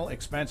your final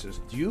expenses?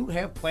 Do you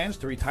have plans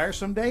to retire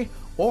someday?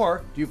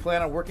 Or do you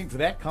plan on working for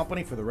that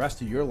company for the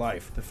rest of your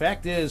life? The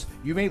fact is,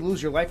 you may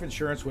lose your life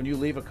insurance when you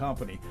leave a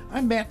company.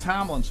 I'm Matt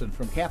Tomlinson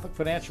from Catholic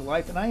Financial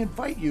Life, and I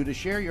invite you to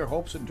share your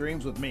hopes and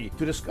dreams with me.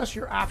 To discuss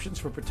your options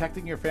for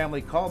protecting your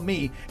family, call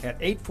me at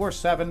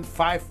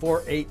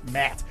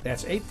 847-548-MATT.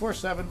 That's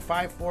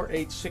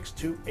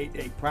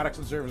 847-548-6288. Products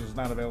and services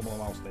not available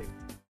in all states.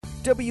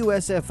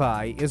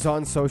 WSFI is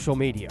on social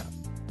media.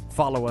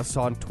 Follow us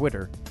on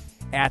Twitter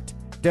at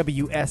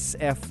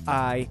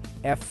WSFI-FM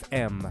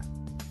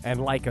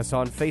and like us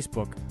on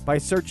Facebook by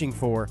searching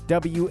for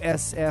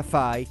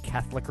WSFI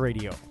Catholic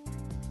Radio.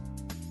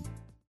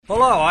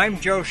 Hello, I'm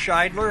Joe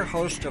Scheidler,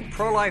 host of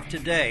Pro-Life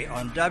Today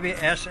on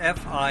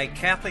WSFI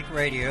Catholic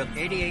Radio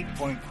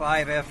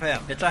 88.5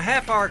 FM. It's a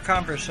half-hour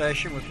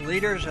conversation with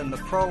leaders in the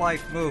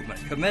pro-life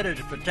movement committed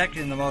to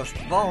protecting the most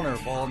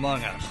vulnerable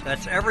among us.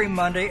 That's every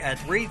Monday at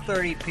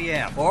 3:30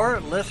 p.m. Or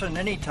listen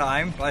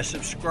anytime by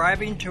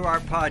subscribing to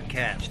our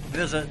podcast.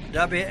 Visit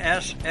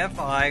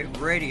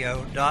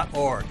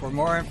WSFIRadio.org for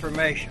more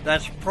information.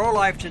 That's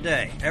Pro-Life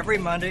Today, every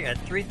Monday at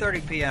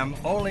 3:30 p.m.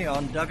 only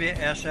on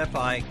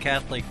WSFI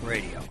Catholic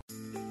Radio.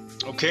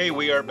 Okay,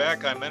 we are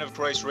back on Men of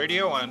Christ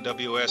Radio on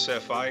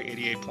WSFI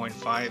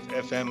 88.5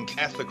 FM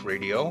Catholic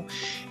Radio,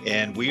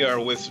 and we are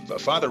with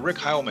Father Rick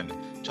Heilman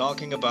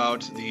talking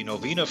about the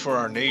Novena for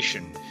Our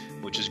Nation,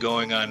 which is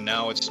going on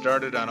now. It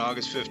started on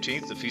August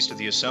 15th, the Feast of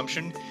the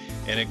Assumption,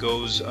 and it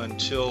goes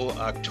until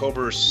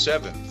October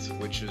 7th,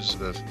 which is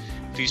the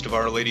Feast of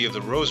Our Lady of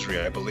the Rosary,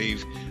 I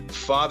believe.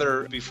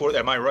 Father, before,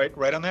 am I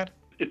right on that?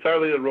 It's Our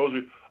Lady of the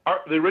Rosary.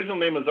 The original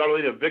name is Our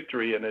Lady of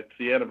Victory, and it's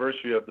the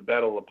anniversary of the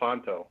Battle of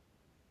Lepanto.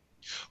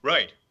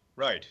 Right.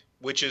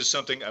 Which is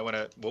something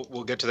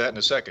we'll get to that in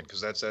a second,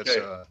 because that's okay.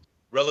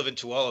 Relevant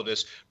to all of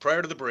this.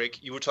 Prior to the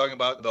break, you were talking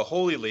about the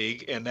Holy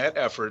League and that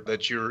effort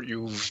that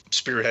you've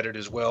spearheaded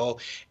as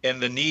well,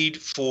 and the need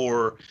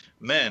for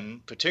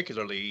men,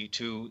 particularly,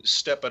 to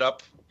step it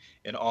up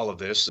in all of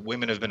this.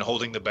 Women have been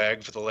holding the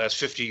bag for the last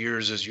 50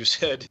 years, as you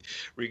said,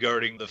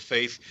 regarding the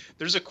faith.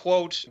 There's a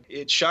quote,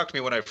 it shocked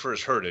me when I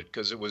first heard it,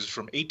 because it was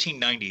from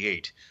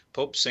 1898,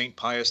 Pope St.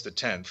 Pius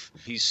X.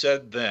 He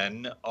said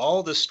then,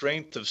 "All the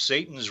strength of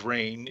Satan's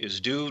reign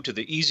is due to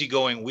the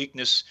easygoing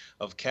weakness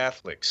of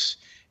Catholics."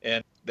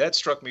 And that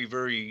struck me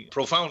very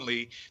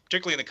profoundly,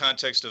 particularly in the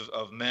context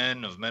of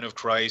men of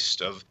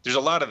Christ. There's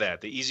a lot of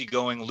that, the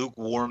easygoing,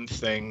 lukewarm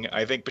thing.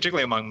 I think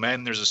particularly among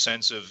men, there's a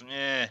sense of,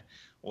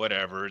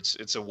 whatever,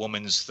 it's a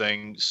woman's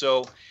thing.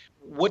 So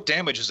what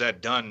damage has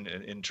that done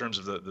in terms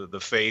of the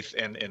faith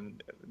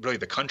and really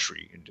the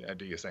country,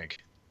 do you think?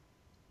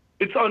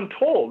 It's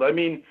untold. I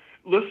mean,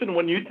 listen,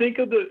 when you think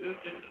of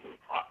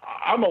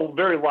I'm a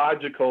very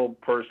logical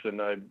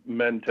person.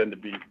 Men tend to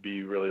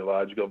be really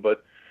logical.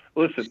 But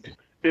listen,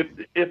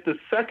 if the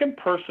second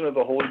person of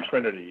the Holy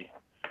Trinity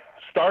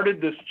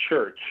started this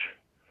church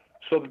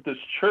so that this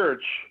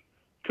church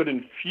could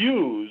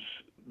infuse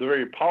the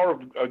very power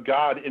of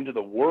God into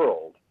the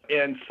world,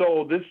 and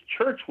so this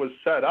church was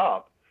set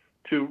up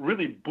to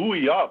really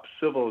buoy up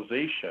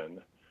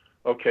civilization,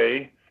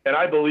 okay? And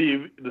I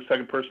believe the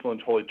second person of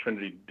the Holy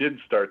Trinity did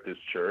start this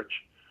church,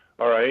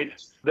 all right?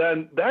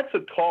 Then that's a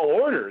tall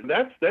order.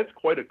 That's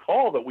quite a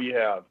call that we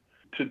have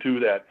to do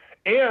that.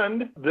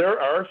 And there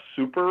are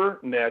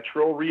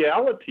supernatural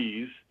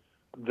realities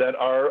that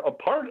are a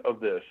part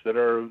of this, that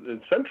are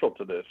central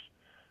to this.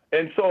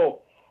 And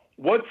so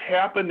what's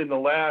happened in the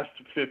last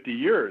 50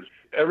 years,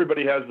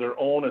 everybody has their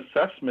own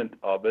assessment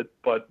of it,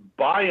 but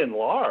by and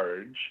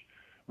large,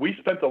 we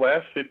spent the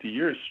last 50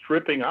 years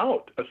stripping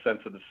out a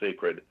sense of the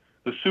sacred,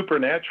 the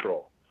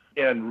supernatural,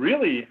 and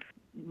really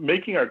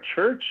making our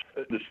church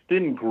this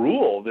thin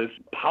gruel, this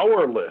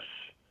powerless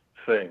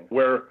thing,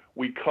 where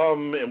we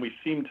come and we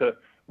seem to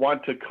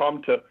want to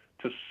come to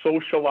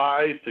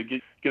socialize, to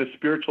get a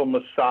spiritual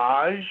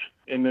massage,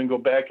 and then go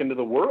back into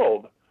the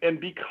world. And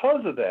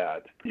because of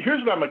that,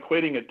 here's what I'm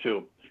equating it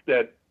to,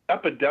 that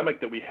epidemic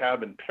that we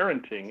have in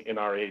parenting in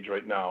our age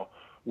right now,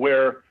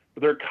 where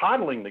they're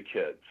coddling the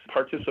kids,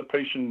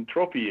 participation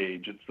trophy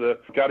age. It's the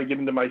got to get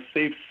into my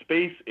safe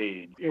space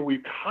age.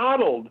 We've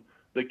coddled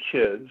the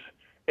kids,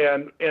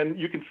 and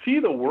you can see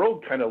the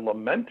world kind of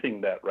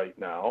lamenting that right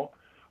now.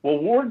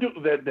 Well,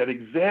 that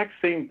exact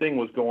same thing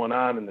was going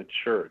on in the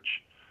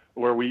church,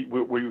 where we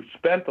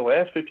spent the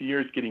last 50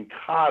 years getting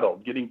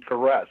coddled, getting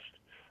caressed,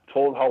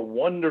 told how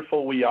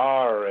wonderful we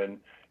are,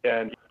 and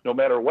no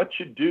matter what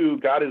you do,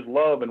 God is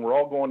love, and we're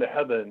all going to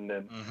heaven,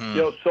 and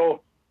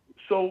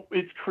So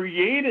it's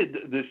created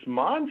this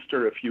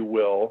monster, if you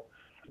will.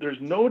 There's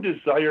no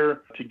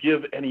desire to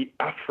give any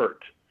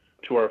effort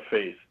to our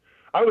faith.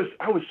 I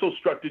was so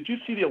struck. Did you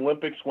see the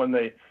Olympics when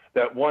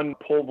that one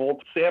pole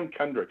vault? Sam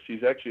Kendricks,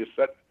 he's actually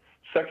a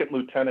second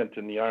lieutenant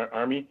in the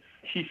Army.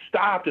 He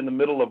stopped in the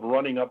middle of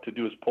running up to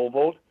do his pole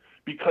vault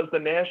because the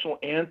national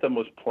anthem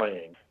was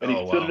playing, and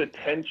he stood at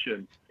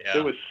attention. Yeah.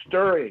 It was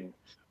stirring.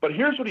 But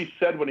here's what he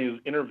said when he was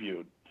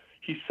interviewed.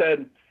 He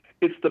said,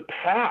 "It's the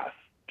path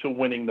to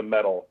winning the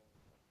medal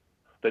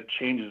that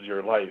changes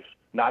your life,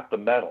 not the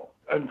medal."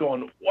 I'm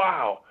going,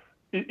 wow,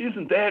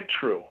 isn't that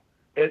true?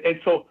 And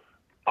so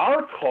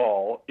our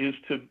call is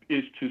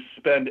to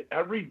spend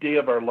every day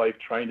of our life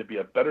trying to be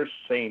a better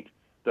saint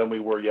than we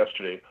were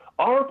yesterday.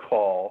 Our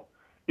call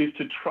is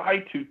to try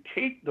to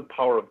take the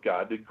power of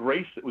God, the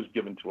grace that was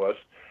given to us,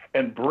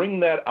 and bring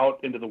that out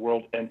into the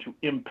world and to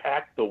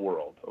impact the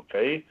world,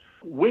 okay?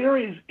 Where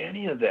is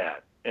any of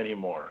that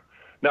anymore?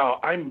 Now,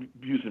 I'm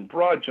using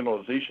broad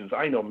generalizations.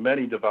 I know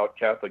many devout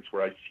Catholics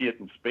where I see it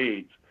in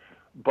spades,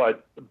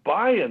 but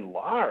by and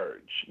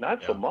large,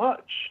 not so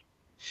much.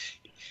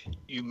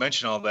 You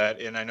mentioned all that,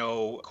 and I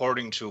know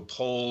according to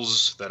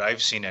polls that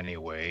I've seen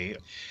anyway,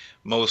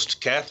 most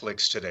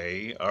Catholics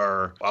today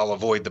I'll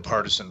avoid the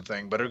partisan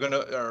thing, but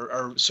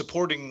are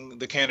supporting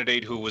the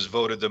candidate who was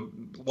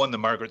won the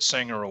Margaret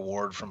Sanger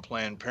Award from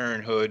Planned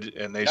Parenthood,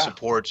 and they're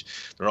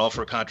all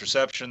for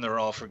contraception, they're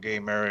all for gay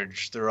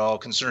marriage, they're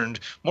all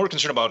more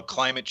concerned about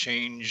climate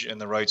change and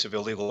the rights of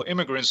illegal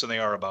immigrants than they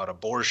are about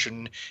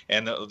abortion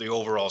and the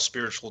overall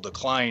spiritual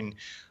decline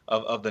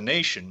of the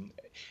nation.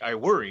 I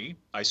worry,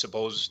 I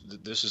suppose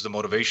this is the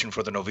motivation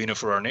for the Novena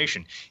for Our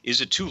Nation.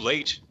 Is it too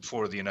late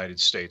for the United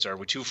States? Are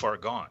we too far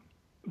gone?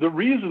 The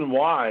reason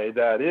why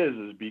that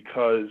is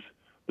because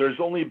there's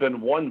only been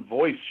one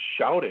voice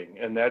shouting,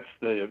 and that's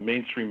the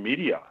mainstream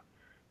media.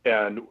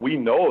 And we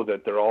know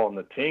that they're all in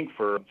the tank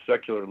for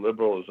secular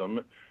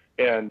liberalism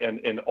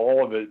and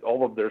all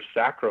of their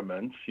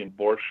sacraments,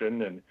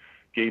 abortion and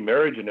gay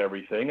marriage and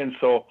everything. And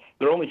so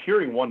they're only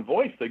hearing one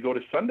voice. They go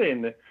to Sunday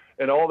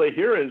and all they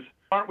hear is,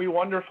 "Aren't we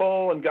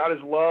wonderful? And God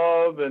is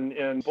love,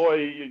 and boy,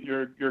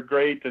 you're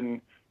great,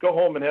 and go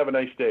home and have a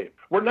nice day."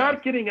 We're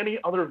not getting any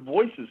other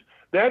voices.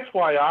 That's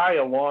why I,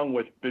 along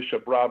with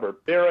Bishop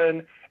Robert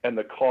Barron and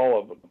the call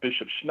of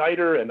Bishop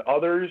Schneider and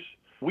others,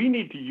 we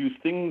need to use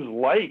things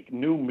like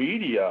new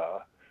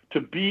media to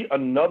be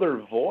another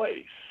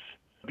voice,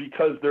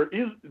 because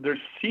there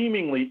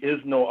seemingly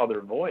is no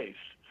other voice.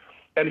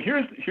 And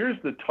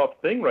here's the tough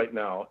thing right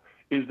now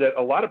is that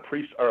a lot of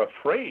priests are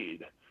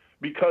afraid,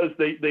 because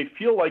they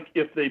feel like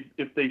if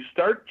they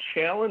start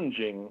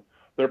challenging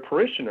their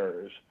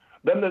parishioners,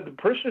 then the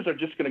parishioners are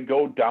just going to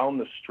go down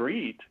the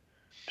street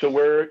to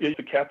where it's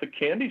a Catholic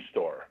candy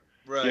store,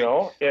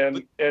 right?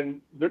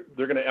 And they're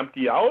going to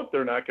empty out.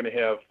 They're not going to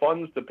have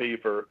funds to pay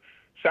for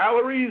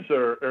salaries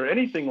or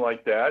anything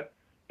like that.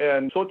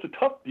 And so it's a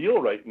tough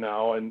deal right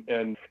now.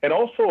 And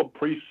also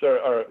priests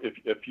are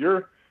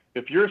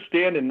if you're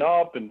standing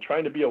up and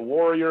trying to be a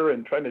warrior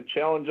and trying to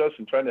challenge us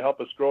and trying to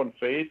help us grow in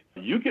faith,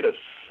 you get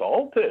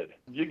assaulted.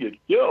 You get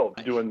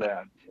killed doing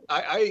that.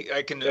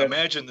 I can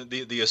imagine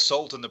the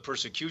assault and the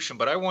persecution,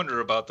 but I wonder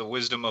about the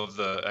wisdom of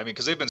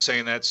because they've been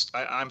saying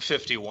I'm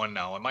 51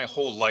 now, and my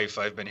whole life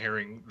I've been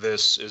hearing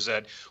this, is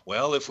that,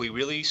 well, if we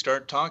really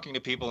start talking to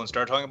people and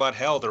start talking about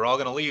hell, they're all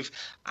going to leave.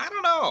 I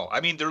don't know. I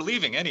mean, they're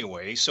leaving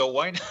anyway, so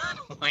why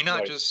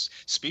not just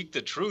speak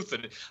the truth?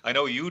 And I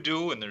know you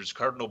do, and there's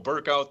Cardinal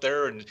Burke out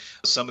there, and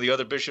some of the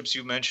other bishops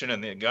you mentioned,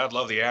 and God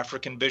love the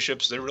African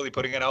bishops. They're really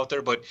putting it out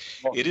there, but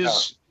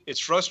it's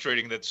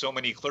frustrating that so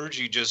many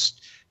clergy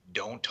just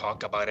don't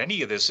talk about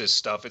any of this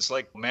stuff. It's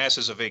like Mass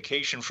is a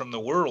vacation from the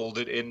world,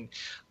 and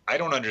I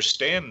don't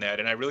understand that.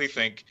 And I really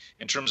think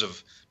in terms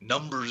of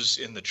numbers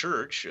in the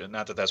church,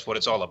 not that that's what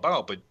it's all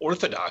about, but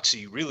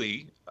orthodoxy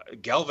really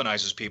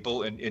galvanizes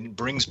people and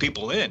brings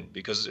people in,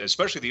 because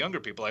especially the younger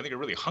people, I think, are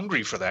really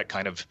hungry for that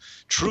kind of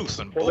truth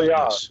and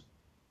boldness.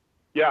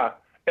 Yeah,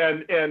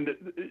 and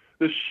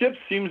the ship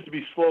seems to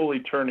be slowly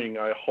turning,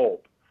 I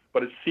hope,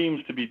 but it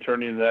seems to be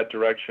turning in that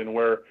direction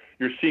where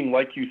you're seeing,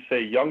 like you say,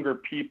 younger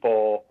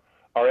people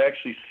are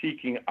actually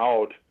seeking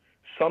out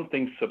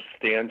something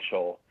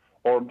substantial,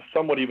 or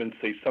some would even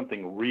say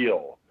something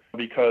real.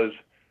 Because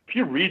if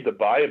you read the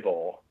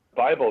Bible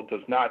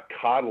does not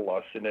coddle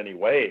us in any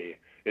way.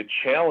 It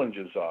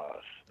challenges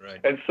us. Right.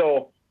 And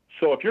so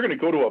if you're going to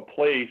go to a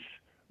place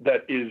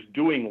that is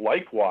doing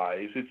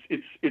likewise,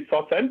 it's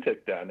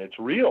authentic then. It's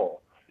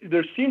real.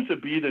 There seems to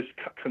be this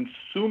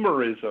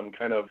consumerism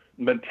kind of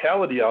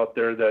mentality out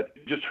there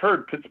that just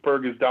heard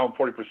Pittsburgh is down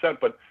 40%,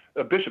 but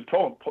Bishop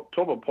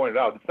Tobin pointed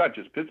out it's not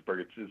just Pittsburgh,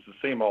 it's the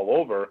same all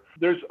over.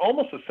 There's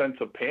almost a sense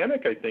of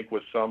panic, I think,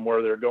 with some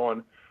where they're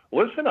going,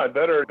 listen, I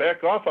better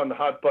back off on the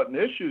hot button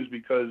issues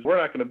because we're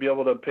not going to be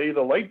able to pay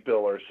the light bill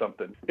or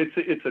something.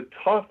 It's a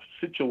tough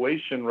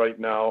situation right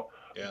now,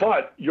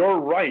 but you're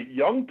right.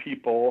 Young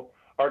people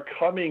are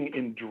coming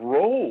in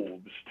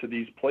droves to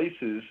these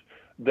places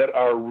that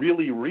are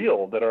really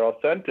real, that are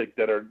authentic,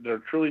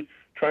 they're truly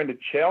trying to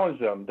challenge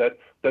them, that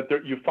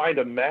you find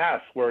a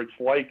Mass where it's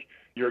like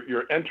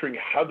you're entering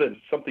heaven,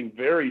 something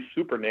very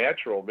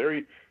supernatural,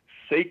 very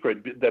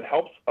sacred, that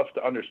helps us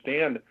to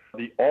understand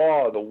the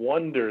awe, the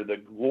wonder, the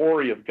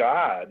glory of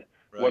God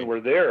when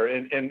we're there,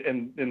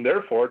 and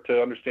therefore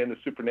to understand the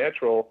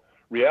supernatural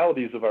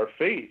realities of our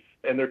faith.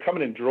 And they're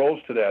coming in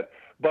droves to that.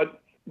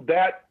 But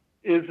that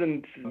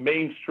isn't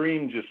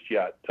mainstream just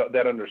yet,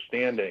 that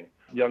understanding.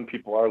 Young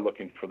people are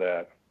looking for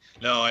that.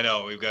 No, I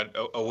know we've got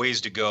a ways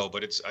to go,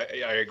 but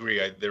I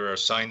agree. There are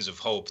signs of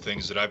hope,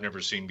 things that I've never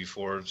seen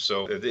before.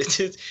 So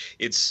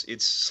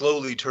it's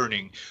slowly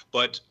turning.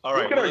 But all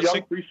right, look at our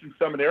young priests and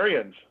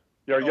seminarians.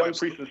 Our young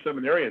priests and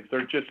seminarians.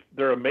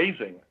 They're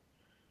amazing,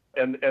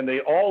 and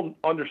they all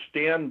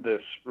understand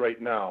this right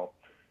now,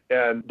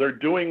 and they're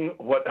doing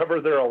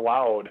whatever they're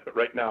allowed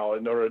right now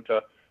in order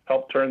to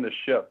help turn the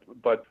ship.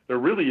 But there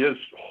really is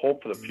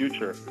hope for the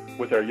future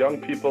with our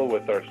young people,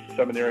 with our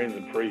seminarians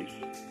and priests.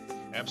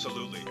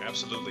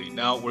 Absolutely.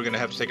 Now we're going to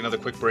have to take another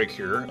quick break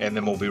here, and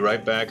then we'll be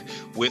right back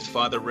with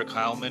Father Rick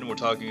Heilman. We're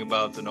talking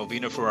about the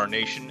Novena for our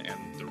nation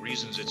and the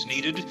reasons it's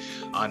needed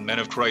on Men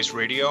of Christ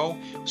Radio.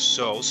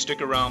 So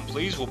stick around,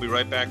 please. We'll be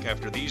right back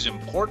after these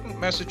important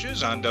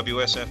messages on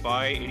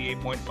WSFI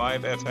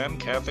 88.5 FM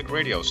Catholic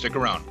Radio. Stick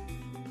around.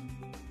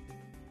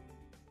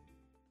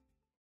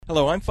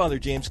 Hello, I'm Father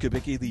James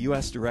Kubicki, the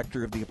U.S.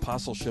 Director of the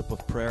Apostleship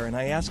of Prayer, and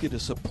I ask you to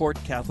support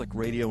Catholic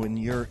Radio in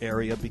your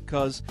area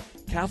because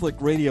Catholic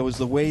Radio is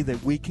the way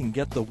that we can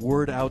get the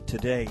word out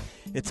today.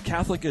 It's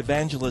Catholic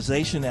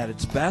evangelization at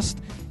its best,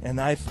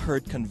 and I've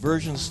heard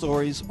conversion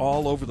stories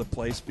all over the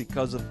place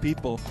because of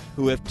people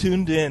who have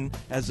tuned in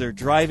as they're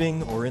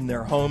driving or in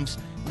their homes,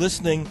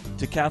 listening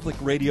to Catholic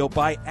Radio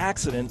by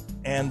accident,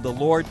 and the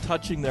Lord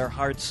touching their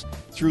hearts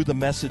through the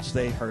message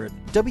they heard.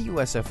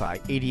 WSFI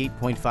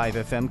 88.5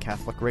 FM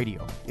Catholic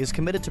Radio is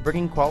committed to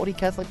bringing quality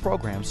Catholic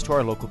programs to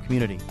our local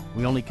community.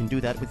 We only can do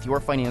that with your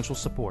financial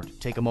support.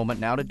 Take a moment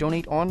now to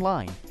donate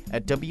online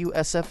at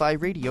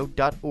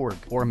WSFIRadio.org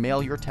or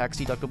mail your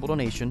tax-deductible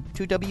donation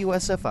to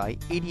WSFI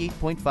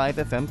 88.5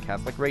 FM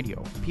Catholic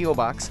Radio, P.O.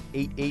 Box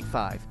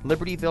 885,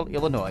 Libertyville,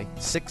 Illinois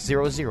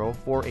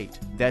 60048.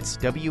 That's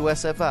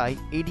WSFI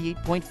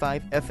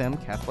 88.5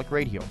 FM Catholic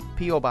Radio,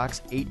 P.O.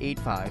 Box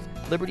 885,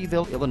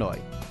 Libertyville, Illinois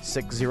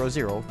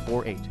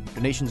 60048.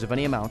 Donations of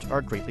any amount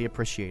are greatly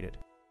appreciated.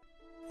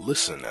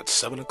 Listen at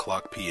 7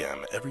 o'clock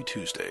p.m. every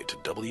Tuesday to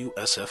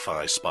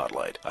WSFI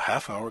Spotlight, a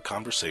half-hour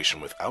conversation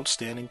with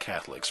outstanding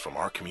Catholics from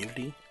our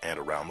community and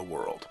around the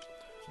world.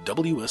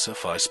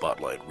 WSFI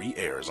Spotlight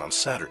re-airs on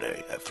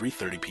Saturday at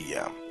 3:30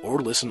 p.m. or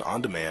listen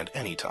on demand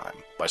anytime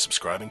by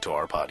subscribing to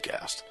our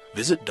podcast.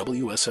 Visit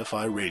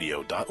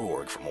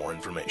WSFIRadio.org for more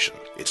information.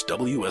 It's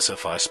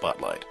WSFI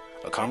Spotlight,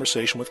 a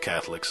conversation with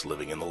Catholics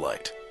living in the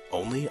light.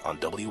 Only on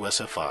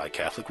WSFI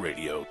Catholic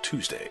Radio,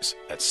 Tuesdays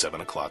at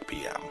 7 o'clock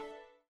p.m.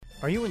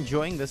 Are you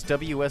enjoying this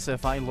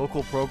WSFI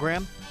local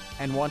program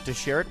and want to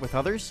share it with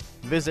others?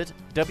 Visit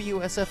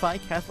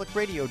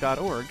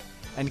WSFICatholicRadio.org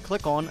and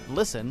click on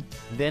Listen,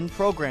 then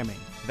Programming.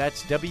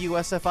 That's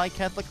WSFI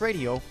Catholic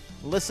Radio.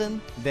 Listen,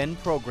 then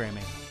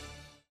Programming.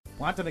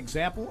 Want an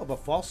example of a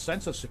false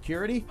sense of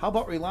security? How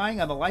about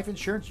relying on the life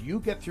insurance you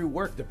get through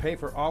work to pay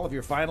for all of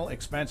your final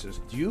expenses?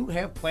 Do you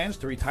have plans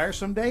to retire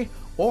someday?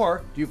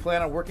 Or do you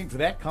plan on working for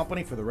that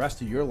company for the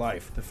rest of your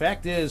life? The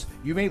fact is,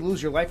 you may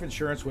lose your life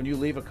insurance when you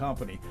leave a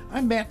company.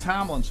 I'm Matt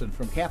Tomlinson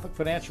from Catholic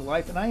Financial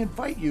Life, and I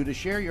invite you to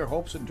share your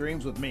hopes and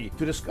dreams with me.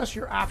 To discuss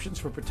your options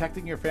for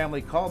protecting your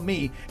family, call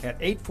me at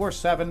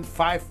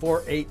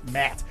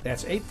 847-548-MATT.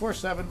 That's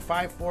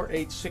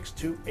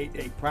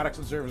 847-548-6288. Products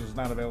and services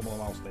not available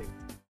in all states.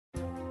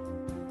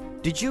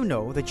 Did you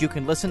know that you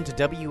can listen to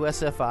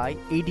WSFI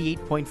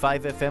 88.5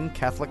 FM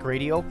Catholic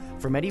Radio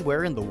from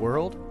anywhere in the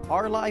world?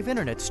 Our live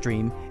internet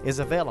stream is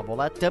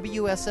available at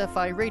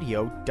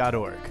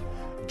WSFIRadio.org.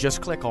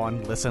 Just click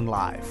on Listen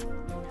Live.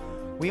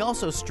 We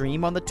also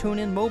stream on the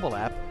TuneIn mobile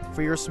app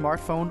for your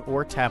smartphone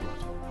or tablet.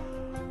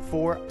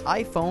 For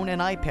iPhone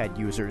and iPad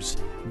users,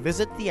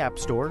 visit the App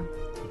Store,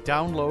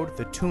 download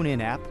the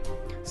TuneIn app,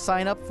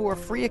 sign up for a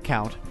free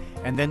account,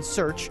 and then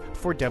search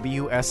for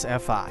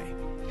WSFI.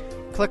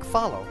 Click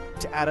Follow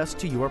to add us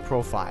to your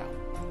profile.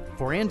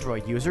 For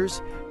Android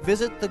users,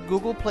 visit the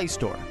Google Play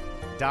Store,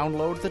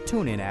 download the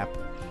TuneIn app,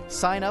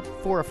 sign up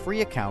for a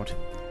free account,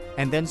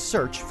 and then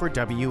search for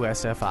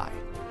WSFI.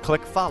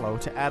 Click Follow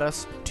to add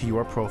us to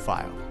your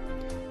profile.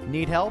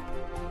 Need help?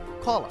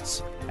 Call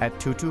us at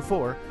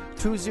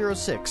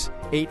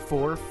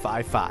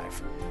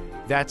 224-206-8455.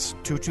 That's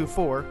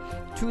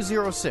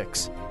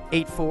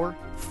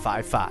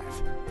 224-206-8455.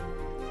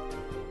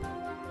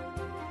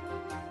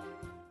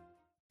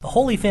 The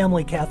Holy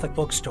Family Catholic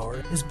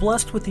Bookstore is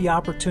blessed with the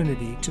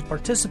opportunity to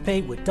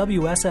participate with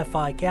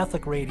WSFI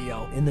Catholic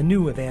Radio in the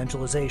new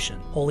evangelization.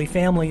 Holy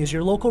Family is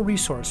your local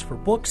resource for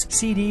books,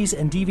 CDs,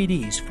 and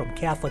DVDs from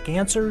Catholic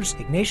Answers,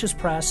 Ignatius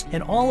Press,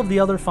 and all of the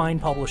other fine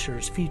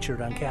publishers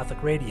featured on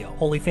Catholic Radio.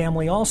 Holy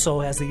Family also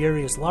has the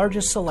area's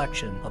largest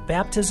selection of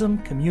baptism,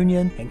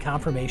 communion, and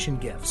confirmation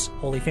gifts.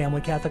 Holy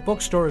Family Catholic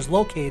Bookstore is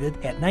located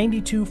at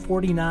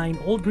 9249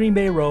 Old Green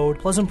Bay Road,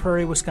 Pleasant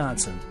Prairie,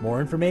 Wisconsin. More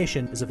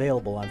information is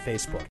available on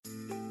Facebook.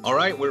 All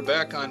right, we're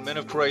back on Men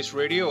of Christ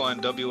Radio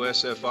on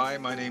WSFI.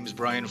 My name is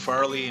Brian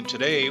Farley, and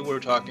today we're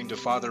talking to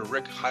Father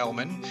Rick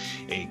Heilman,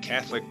 a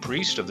Catholic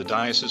priest of the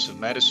Diocese of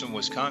Madison,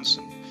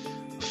 Wisconsin.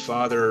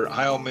 Father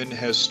Heilman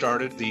has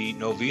started the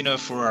Novena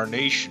for Our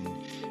Nation,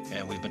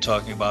 and we've been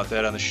talking about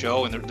that on the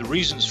show and the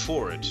reasons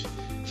for it.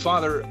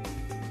 Father,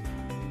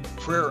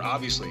 prayer,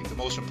 obviously, the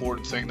most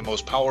important thing, the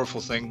most powerful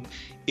thing.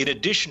 In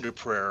addition to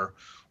prayer,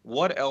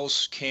 what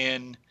else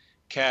can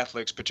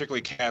Catholics,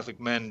 particularly Catholic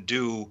men,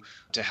 do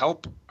to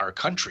help our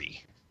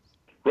country?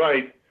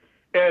 Right.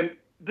 And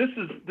this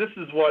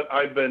is what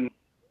I've been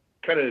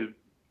kind of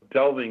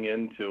delving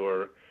into,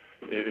 or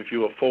if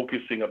you will,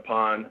 focusing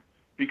upon,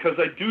 because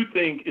I do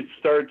think it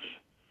starts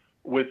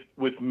with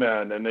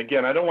men. And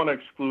again, I don't want to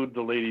exclude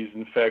the ladies.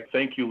 In fact,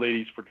 thank you,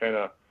 ladies, for kind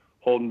of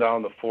holding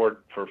down the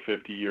fort for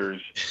 50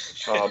 years.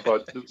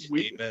 But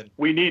we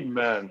need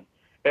men.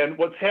 And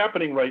what's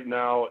happening right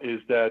now is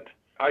that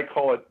I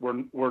call it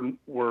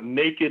we're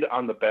naked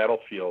on the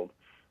battlefield.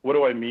 What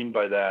do I mean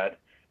by that?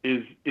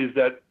 Is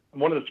that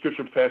one of the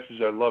scripture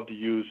passages I love to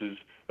use is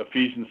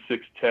Ephesians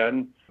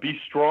 6:10. Be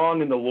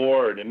strong in the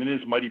Lord and in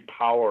his mighty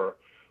power.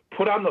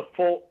 Put on the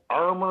full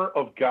armor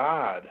of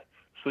God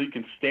so you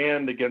can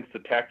stand against the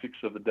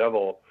tactics of the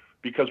devil,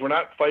 because we're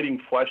not fighting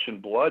flesh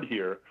and blood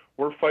here.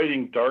 We're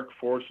fighting dark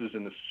forces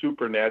in the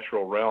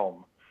supernatural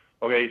realm.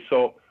 Okay,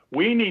 so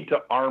we need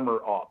to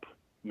armor up,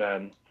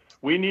 men.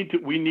 We need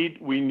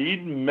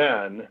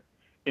men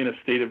in a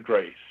state of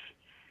grace.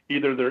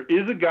 Either there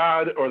is a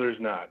God or there's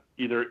not.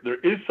 Either there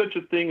is such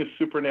a thing as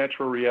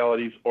supernatural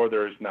realities or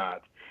there is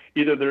not.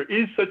 Either there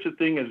is such a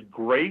thing as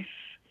grace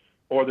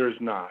or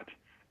there's not.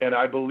 And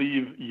I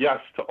believe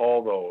yes to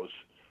all those.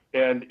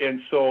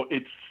 And so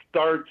it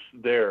starts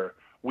there.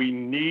 We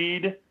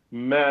need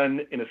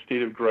men in a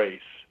state of grace.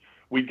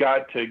 We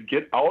got to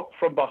get out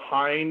from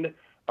behind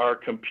our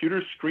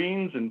computer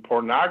screens and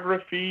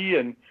pornography,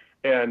 and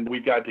we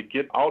got to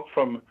get out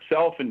from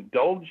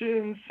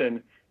self-indulgence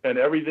and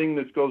everything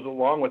that goes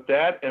along with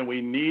that, and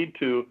we need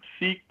to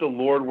seek the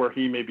Lord where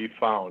he may be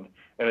found.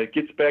 And it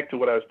gets back to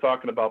what I was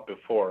talking about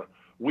before.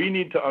 We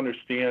need to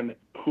understand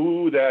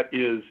who that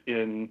is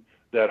in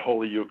that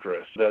Holy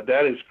Eucharist.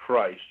 That is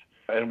Christ.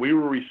 And we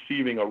were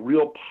receiving a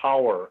real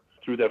power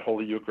through that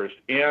Holy Eucharist.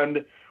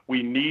 And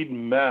we need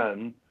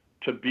men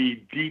to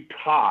be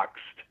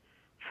detoxed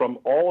from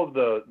all of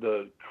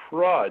the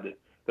crud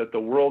that the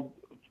world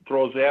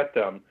throws at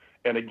them.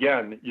 And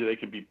again, they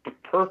can be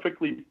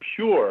perfectly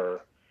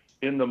pure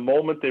in the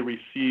moment they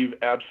receive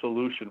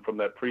absolution from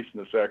that priest in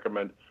the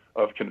sacrament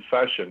of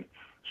confession.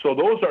 So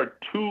those are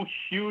two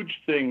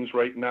huge things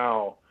right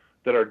now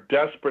that are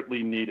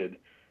desperately needed.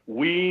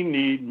 We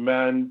need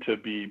men to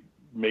be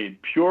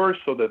made pure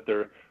so that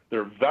their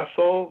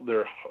vessel,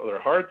 their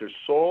heart, their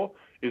soul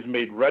is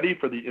made ready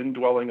for the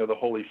indwelling of the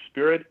Holy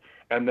Spirit.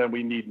 And then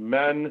we need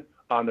men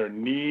on their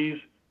knees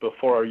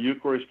before our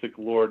Eucharistic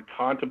Lord,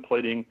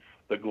 contemplating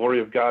the glory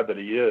of God that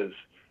he is.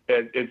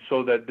 And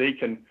so that they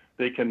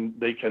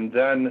can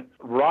then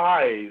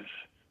rise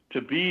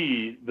to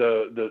be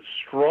the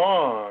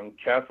strong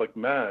Catholic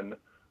men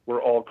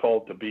we're all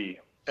called to be.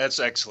 That's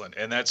excellent.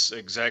 And that's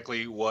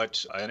exactly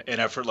what an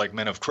effort like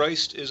Men of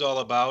Christ is all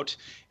about.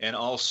 And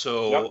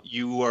also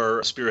you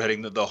are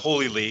spearheading the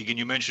Holy League, and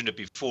you mentioned it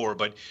before,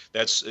 but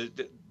that's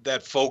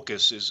that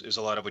focus is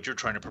a lot of what you're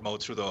trying to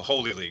promote through the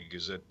Holy League.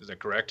 Is that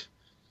correct?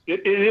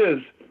 It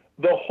is.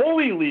 The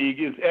Holy League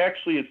is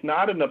actually, it's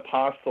not an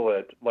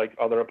apostolate like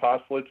other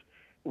apostolates.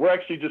 We're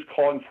actually just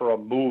calling for a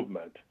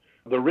movement.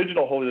 The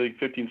original Holy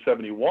League,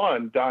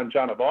 1571, Don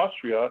John of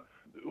Austria,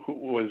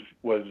 who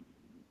was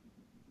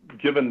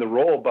given the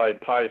role by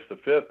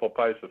Pope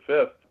Pius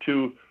V,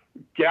 to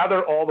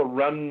gather all the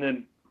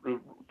remnant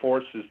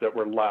forces that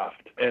were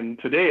left. And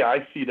today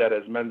I see that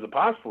as men's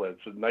apostolates,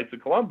 Knights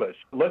of Columbus.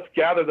 Let's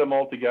gather them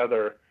all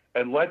together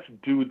and let's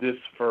do this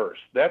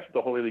first. That's what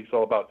the Holy League's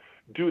all about.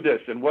 Do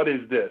this. And what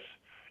is this?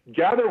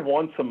 Gather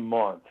once a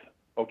month,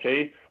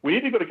 okay? We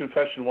need to go to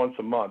confession once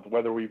a month,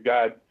 whether we've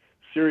got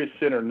serious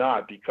sin or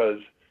not, because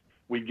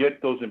we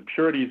get those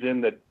impurities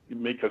in that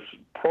make us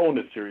prone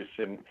to serious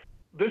sin.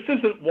 This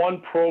isn't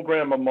one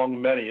program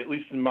among many, at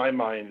least in my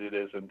mind it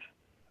isn't.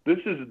 This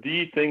is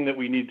the thing that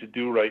we need to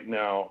do right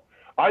now.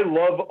 I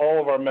love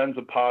all of our men's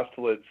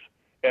apostolates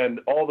and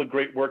all the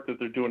great work that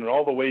they're doing and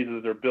all the ways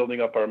that they're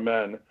building up our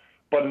men.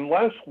 But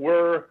unless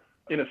we're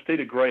in a state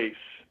of grace,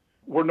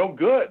 we're no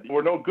good.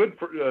 We're no good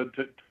for,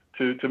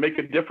 to make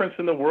a difference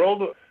in the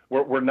world.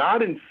 We're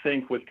not in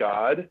sync with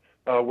God.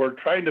 We're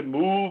trying to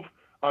move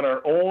on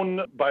our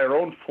own, by our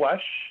own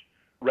flesh,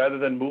 rather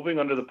than moving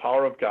under the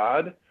power of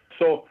God.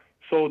 So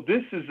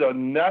this is a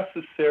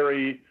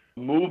necessary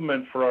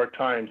movement for our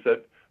times,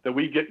 that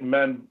we get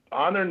men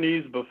on their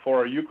knees before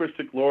our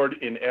Eucharistic Lord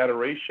in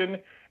adoration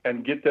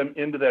and get them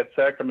into that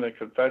sacrament of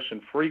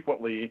confession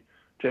frequently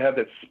to have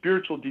that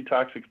spiritual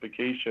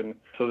detoxification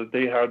so that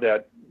they have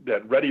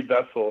that ready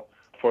vessel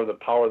for the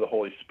power of the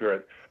Holy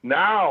Spirit.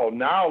 Now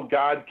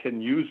God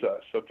can use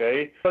us,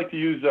 okay? I like to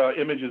use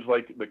images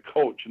like the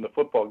coach in the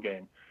football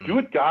game. Do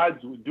it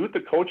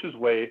the coach's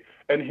way,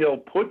 and he'll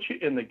put you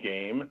in the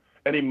game,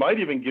 and he might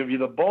even give you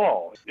the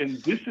ball. And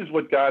this is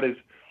what God is.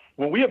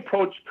 When we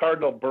approached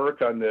Cardinal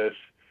Burke on this,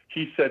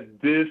 he said,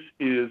 this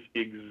is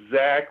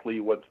exactly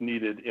what's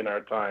needed in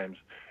our times.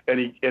 And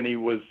he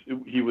was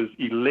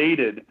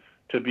elated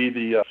to be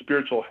the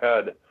spiritual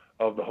head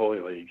of the Holy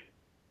League.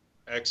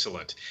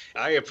 Excellent.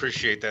 I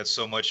appreciate that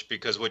so much,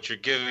 because what you're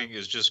giving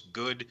is just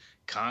good,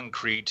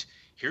 concrete,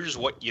 here's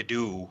what you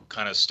do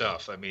kind of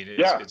stuff. I mean,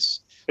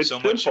 it's so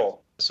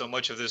simple. So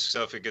much of this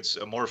stuff, it gets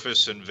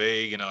amorphous and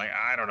vague, and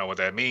I don't know what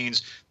that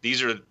means.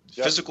 These are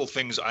physical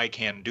things I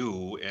can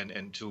do,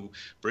 and to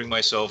bring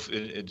myself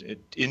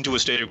into a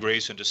state of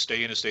grace and to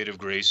stay in a state of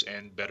grace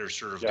and better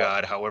serve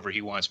God however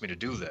he wants me to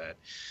do that.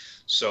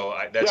 So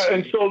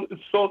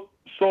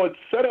so it's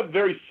set up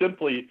very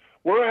simply.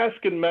 We're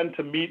asking men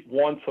to meet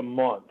once a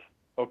month,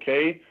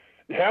 okay?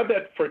 Have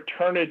that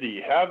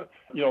fraternity,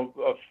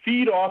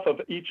 feed off of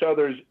each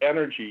other's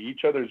energy,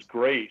 each other's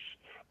grace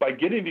by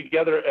getting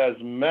together as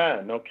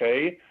men,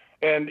 okay?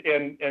 And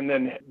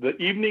then the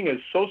evening is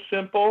so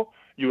simple.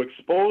 You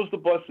expose the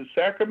Blessed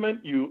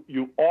Sacrament.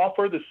 You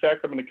offer the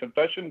Sacrament of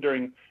Confession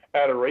during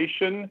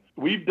adoration.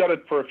 We've done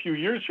it for a few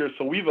years here,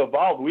 so we've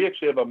evolved. We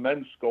actually have a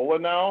men's Schola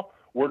now.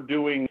 We're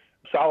doing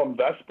solemn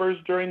vespers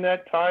during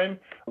that time.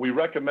 We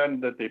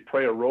recommend that they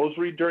pray a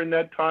rosary during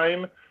that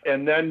time.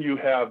 And then you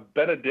have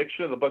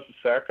benediction of the Blessed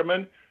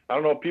Sacrament. I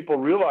don't know if people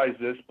realize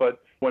this,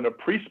 but when a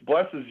priest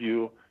blesses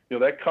you,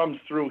 that comes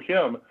through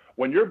him.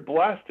 When you're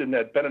blessed in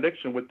that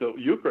benediction with the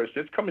Eucharist,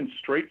 it's coming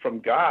straight from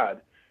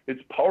God.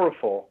 It's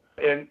powerful.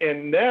 And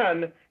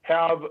then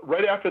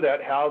right after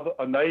that, have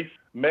a nice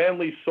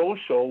manly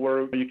social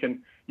where you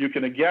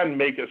can again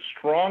make a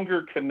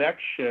stronger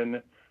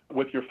connection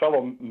with your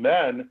fellow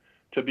men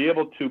to be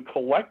able to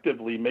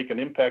collectively make an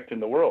impact in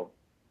the world.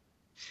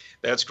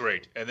 That's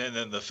great. And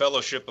then the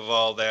fellowship of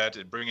all that,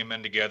 and bringing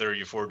men together,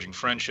 you're forging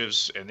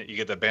friendships, and you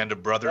get the Band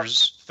of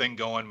Brothers thing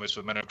going, which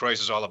what Men of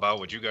Christ is all about,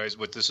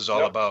 what this is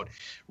all about.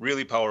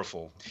 Really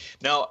powerful.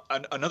 Now,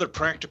 another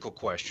practical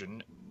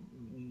question.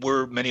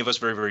 We're many of us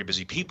very, very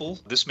busy people.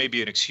 This may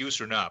be an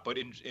excuse or not, but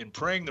in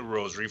praying the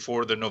rosary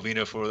for the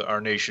novena for our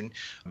nation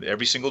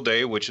every single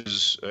day, which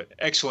is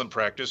excellent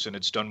practice, and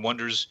it's done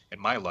wonders in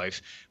my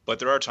life, but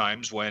there are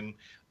times when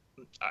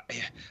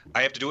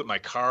I have to do it in my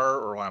car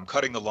or when I'm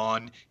cutting the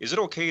lawn. Is it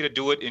okay to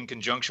do it in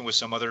conjunction with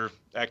some other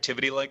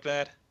activity like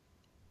that?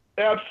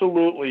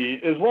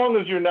 Absolutely, as long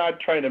as you're not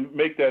trying to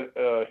make that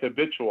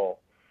habitual.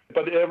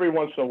 But every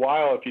once in a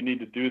while, if you need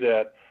to do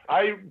that,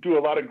 I do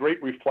a lot of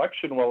great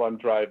reflection while I'm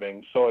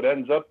driving, so it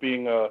ends up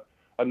being a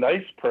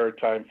nice prayer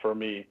time for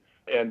me,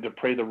 and to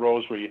pray the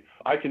rosary.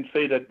 I can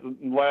say that the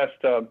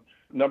last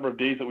number of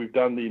days that we've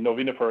done the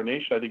novena for our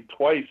nation, I think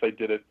twice I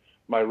did it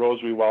my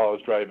rosary while I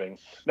was driving.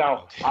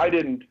 Now, I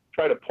didn't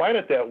try to plan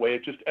it that way.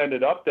 It just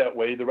ended up that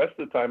way. The rest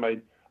of the time,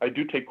 I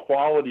do take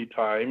quality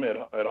time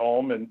at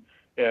home,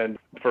 and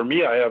for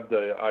me, I have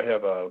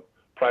a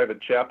private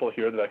chapel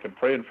here that I can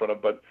pray in front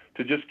of. But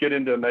to just get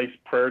into a nice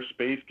prayer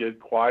space, get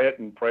quiet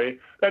and pray,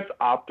 that's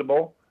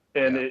optimal,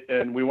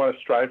 and we want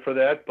to strive for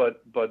that.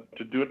 But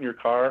to do it in your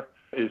car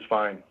is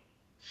fine.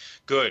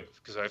 Good,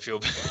 because I feel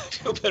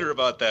better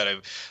about that.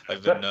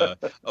 I've been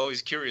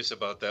always curious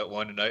about that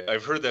one, and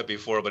I've heard that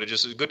before, but it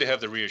just is good to have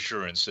the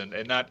reassurance,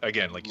 and not,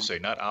 again, like you say,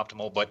 not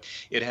optimal, but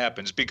it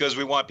happens, because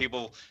we want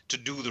people to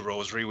do the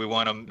rosary. We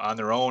want them on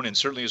their own, and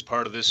certainly as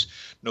part of this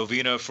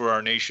novena for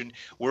our nation.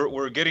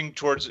 We're getting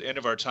towards the end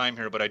of our time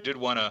here, but I did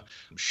want to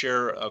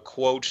share a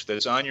quote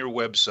that's on your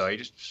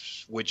website,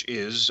 which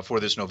is, for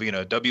this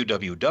novena,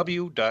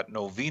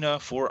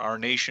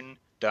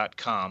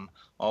 www.novenaforournation.com.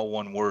 all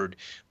one word.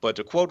 But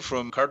a quote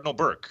from Cardinal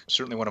Burke,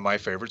 certainly one of my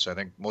favorites, I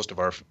think one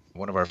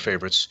of our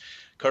favorites.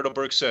 Cardinal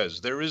Burke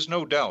says, "There is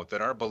no doubt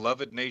that our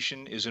beloved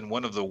nation is in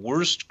one of the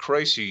worst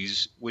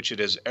crises which it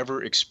has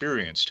ever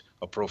experienced,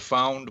 a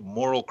profound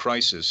moral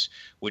crisis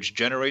which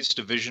generates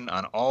division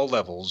on all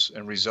levels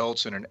and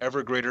results in an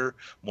ever greater,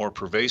 more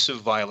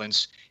pervasive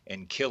violence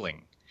and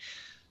killing."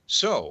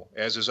 So,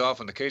 as is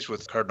often the case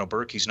with Cardinal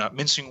Burke, he's not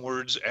mincing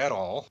words at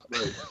all.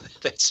 Right.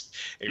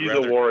 He's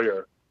a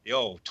warrior.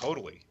 Oh,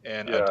 totally.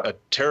 And a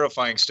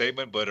terrifying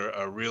statement, but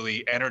a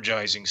really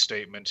energizing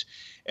statement.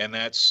 And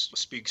that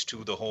speaks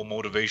to the whole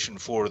motivation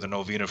for the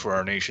Novena for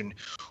Our Nation,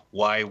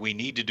 why we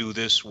need to do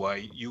this,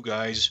 why you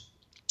guys,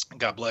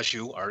 God bless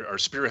you, are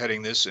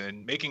spearheading this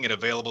and making it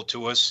available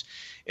to us.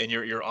 And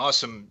your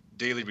awesome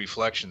daily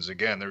reflections,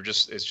 again,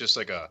 it's just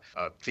like a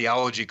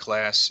theology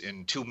class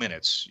in 2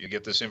 minutes. You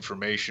get this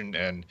information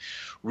and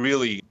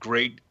really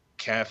great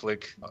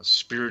Catholic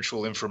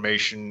spiritual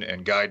information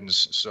and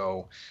guidance.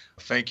 So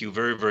thank you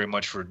very, very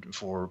much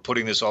for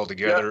putting this all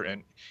together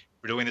and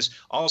for doing this.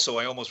 Also,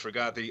 I almost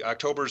forgot the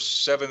October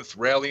 7th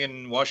rally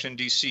in Washington,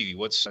 D.C.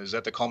 Is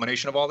that the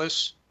culmination of all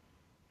this?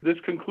 This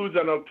concludes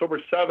on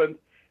October 7th,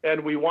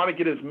 and we want to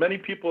get as many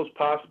people as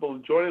possible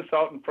to join us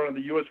out in front of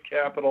the U.S.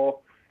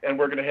 Capitol, and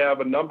we're going to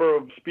have a number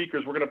of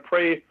speakers. We're going to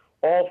pray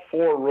all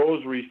 4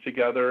 rosaries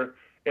together,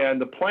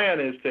 and the plan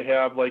is to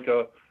have like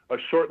a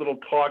short little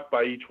talk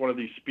by each one of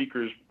these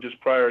speakers just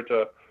prior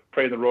to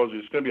praying the rosary.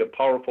 It's going to be a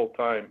powerful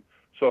time.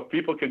 So if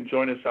people can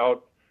join us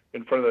out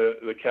in front of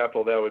the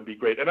Capitol, that would be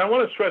great. And I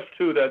want to stress,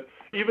 too, that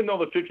even though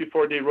the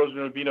 54-day Rosary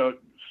Novena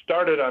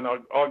started on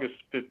August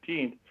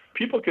 15th,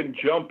 people can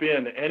jump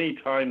in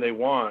anytime they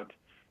want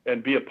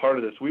and be a part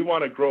of this. We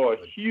want to grow a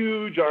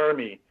huge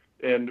army,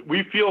 and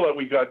we feel that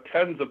we got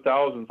tens of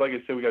thousands. Like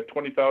I said, we got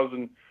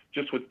 20,000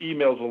 just with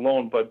emails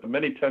alone, but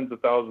many tens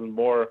of thousands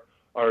more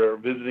are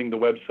visiting the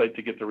website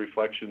to get the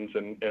reflections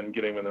and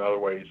getting them in other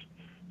ways.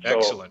 So,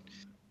 excellent.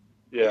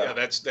 Yeah,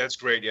 that's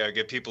great. Yeah,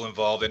 get people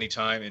involved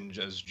anytime and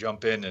just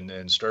jump in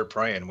and start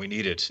praying. We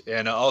need it.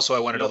 And also, I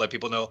wanted to let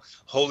people know,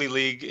 Holy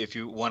League, if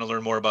you want to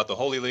learn more about the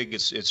Holy League,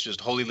 it's just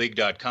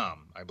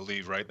holyleague.com, I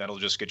believe, right? That'll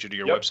just get you to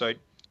your website.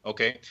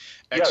 Okay,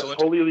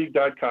 excellent. Yes,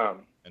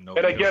 holyleague.com. And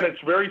again,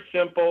 it's very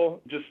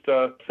simple. Just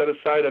set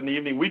aside an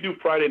evening. We do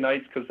Friday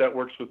nights because that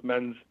works with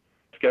men's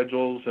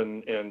schedules,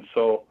 and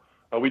so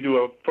we do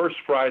a first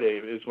Friday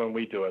is when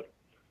we do it.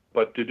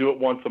 But to do it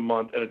once a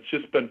month, and it's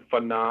just been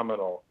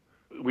phenomenal.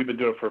 We've been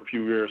doing it for a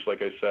few years,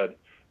 like I said.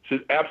 It's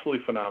just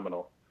absolutely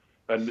phenomenal.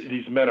 And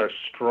these men are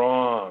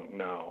strong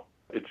now.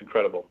 It's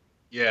incredible.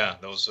 Yeah,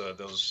 those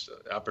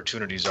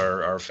opportunities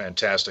are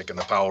fantastic, and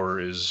the power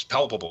is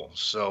palpable.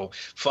 So,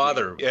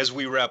 Father, as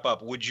we wrap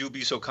up, would you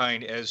be so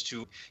kind as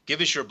to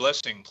give us your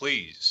blessing,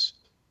 please?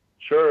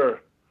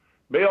 Sure.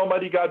 May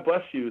Almighty God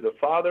bless you, the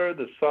Father,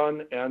 the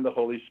Son, and the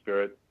Holy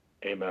Spirit.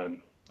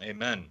 Amen.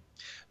 Amen.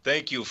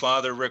 Thank you,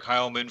 Father Rick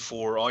Heilman,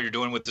 for all you're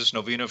doing with this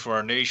novena for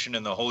our nation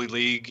and the Holy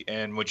League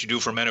and what you do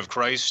for Men of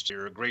Christ.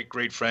 You're a great,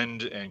 great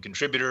friend and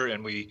contributor,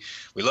 and we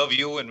love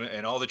you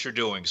and all that you're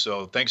doing.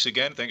 So thanks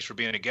again. Thanks for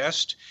being a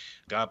guest.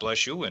 God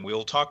bless you, and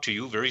we'll talk to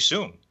you very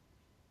soon.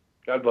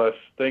 God bless.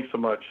 Thanks so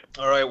much.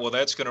 All right, well,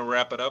 that's going to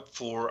wrap it up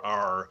for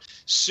our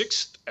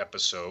 6th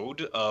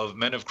episode of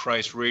Men of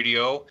Christ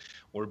Radio.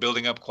 We're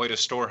building up quite a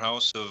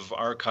storehouse of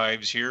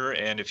archives here,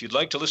 and if you'd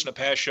like to listen to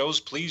past shows,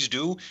 please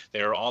do.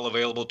 They are all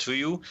available to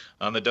you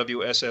on the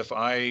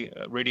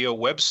WSFI radio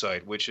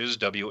website, which is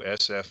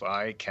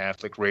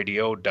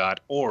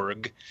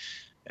WSFICatholicRadio.org.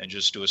 And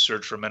just do a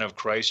search for Men of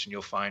Christ, and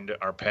you'll find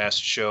our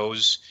past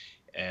shows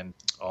and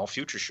all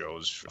future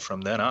shows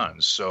from then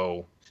on.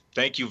 So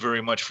thank you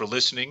very much for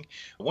listening.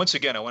 Once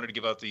again, I wanted to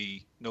give out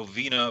the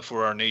Novena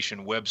for Our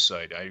Nation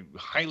website. I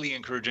highly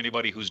encourage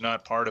anybody who's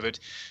not part of it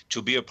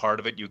to be a part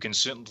of it. You can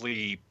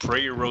simply pray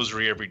your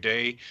rosary every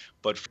day,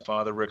 but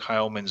Father Rick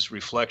Heilman's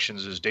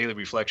reflections, his daily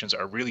reflections,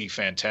 are really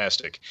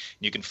fantastic.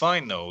 You can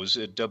find those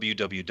at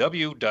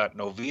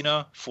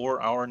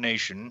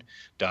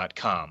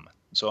www.novenaforournation.com.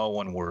 It's all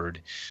one word,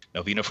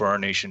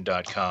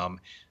 novenaforournation.com.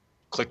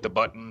 Click the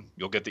button.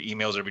 You'll get the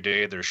emails every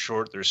day. They're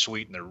short, they're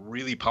sweet, and they're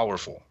really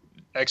powerful.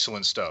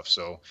 excellent stuff.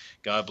 So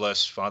God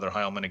bless Father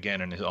Heilman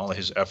again and all of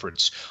his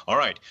efforts. All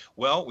right.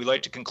 Well, we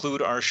like to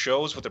conclude our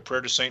shows with a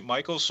prayer to St.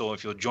 Michael. So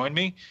if you'll join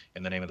me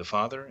in the name of the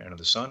Father and of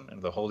the Son and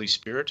of the Holy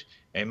Spirit.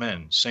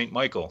 Amen. St.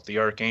 Michael, the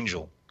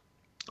Archangel,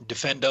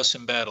 defend us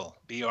in battle.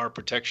 Be our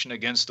protection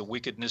against the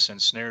wickedness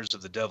and snares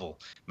of the devil.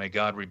 May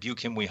God rebuke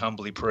him, we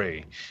humbly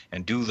pray.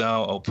 And do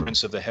thou, O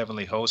Prince of the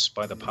heavenly hosts,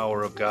 by the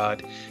power of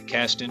God,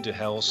 cast into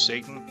hell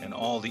Satan and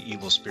all the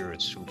evil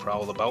spirits who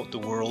prowl about the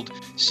world,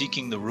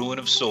 seeking the ruin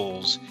of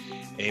souls.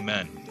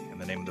 Amen. In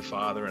the name of the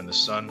Father, and the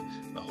Son,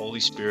 and the Holy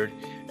Spirit.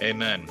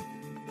 Amen.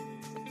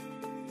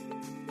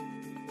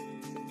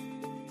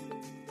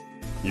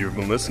 You've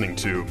been listening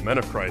to Men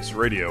of Christ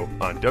Radio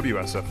on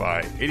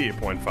WSFI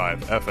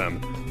 88.5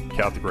 FM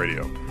Catholic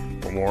Radio.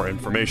 For more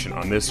information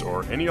on this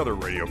or any other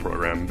radio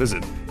program,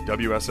 visit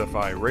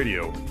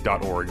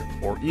WSFIRadio.org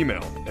or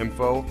email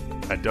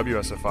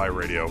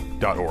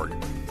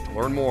info@WSFIRadio.org. To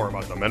learn more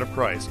about the Men of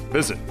Christ,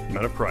 visit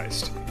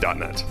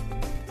menofchrist.net.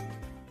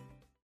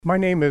 My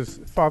name is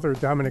Father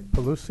Dominic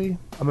Pelusi.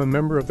 I'm a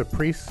member of the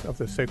Priests of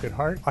the Sacred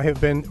Heart. I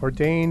have been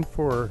ordained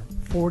for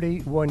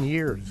 41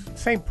 years.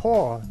 St.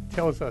 Paul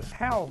tells us,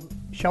 how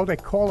shall they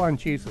call on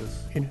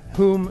Jesus in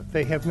whom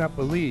they have not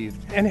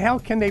believed? And how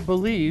can they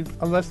believe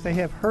unless they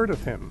have heard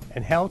of him?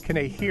 And how can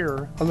they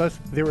hear unless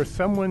there is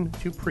someone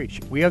to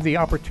preach? We have the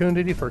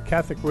opportunity for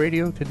Catholic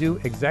Radio to do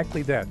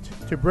exactly that,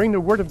 to bring the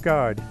Word of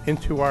God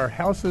into our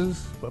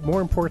houses, but more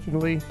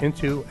importantly,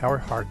 into our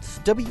hearts.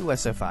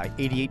 WSFI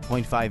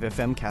 88.5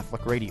 FM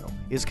Catholic Radio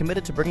is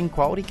committed to bringing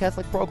quality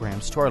Catholic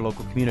programs to our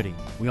local community.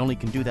 We only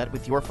can do that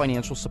with your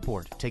financial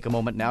support. Take a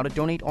moment now to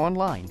donate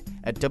online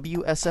at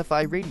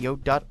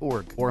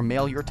WSFIRadio.org or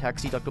mail your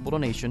tax-deductible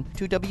donation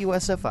to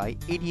WSFI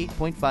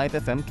 88.5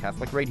 FM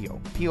Catholic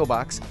Radio, P.O.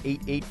 Box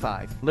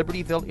 885,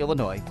 Libertyville,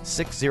 Illinois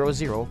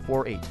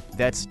 60048.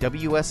 That's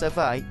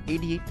WSFI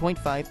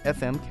 88.5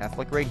 FM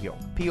Catholic Radio,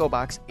 P.O.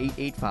 Box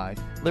 885,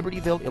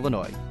 Libertyville,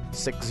 Illinois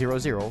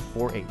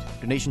 60048.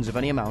 Donations of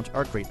any amount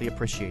are greatly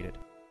appreciated.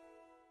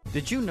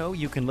 Did you know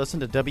you can listen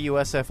to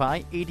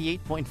WSFI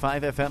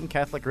 88.5 FM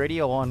Catholic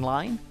Radio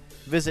online?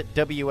 Visit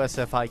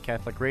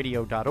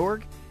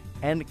WSFICatholicRadio.org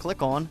and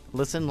click on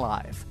Listen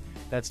Live.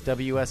 That's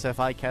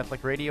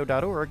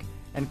WSFICatholicRadio.org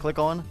and click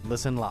on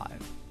Listen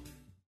Live.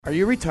 Are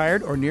you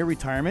retired or near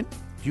retirement?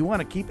 Do you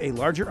want to keep a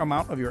larger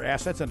amount of your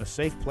assets in a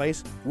safe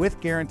place with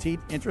guaranteed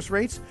interest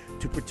rates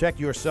to protect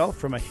yourself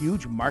from a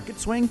huge market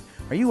swing?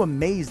 Are you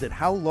amazed at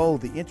how low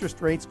the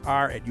interest rates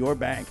are at your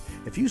bank?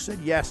 If you said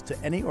yes to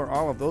any or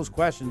all of those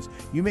questions,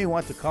 you may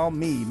want to call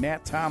me,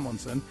 Matt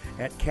Tomlinson,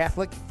 at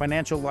Catholic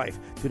Financial Life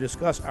to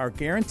discuss our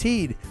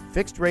guaranteed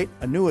fixed-rate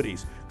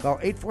annuities. Call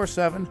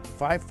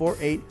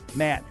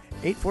 847-548-MATT,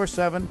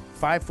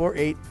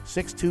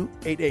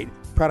 847-548-6288.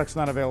 Products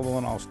not available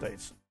in all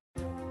states.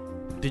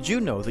 Did you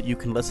know that you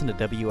can listen to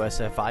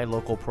WSFI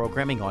local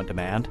programming on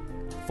demand?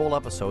 Full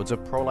episodes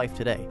of Pro-Life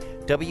Today,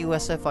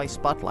 WSFI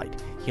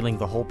Spotlight, Healing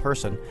the Whole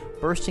Person,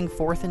 bursting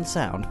forth in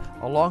sound,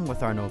 along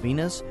with our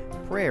novenas,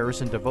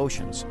 prayers, and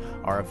devotions,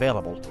 are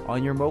available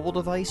on your mobile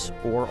device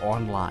or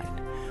online.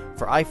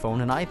 For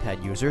iPhone and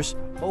iPad users,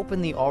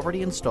 open the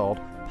already installed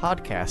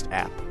podcast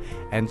app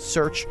and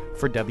search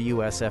for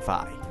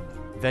WSFI.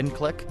 Then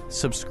click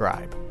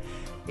Subscribe.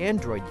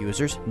 Android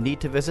users need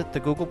to visit the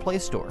Google Play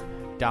Store,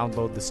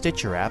 download the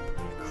Stitcher app,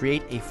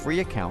 create a free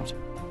account,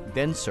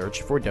 then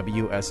search for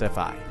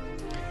WSFI.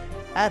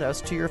 Add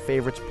us to your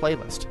favorites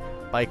playlist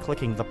by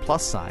clicking the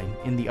plus sign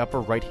in the upper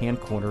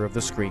right-hand corner of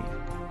the screen.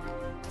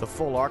 The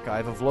full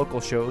archive of local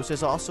shows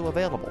is also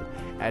available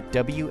at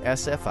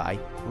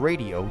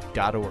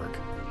WSFIRadio.org.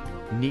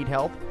 Need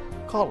help?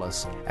 Call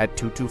us at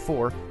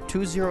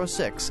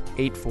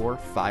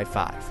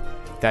 224-206-8455.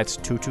 That's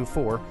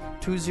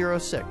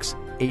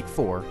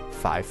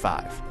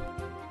 224-206-8455.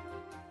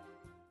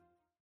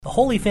 The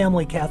Holy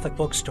Family Catholic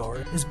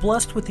Bookstore is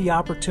blessed with the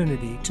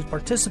opportunity to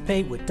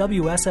participate with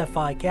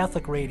WSFI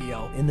Catholic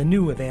Radio in the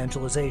new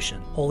evangelization.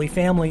 Holy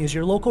Family is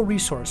your local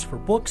resource for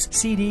books,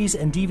 CDs,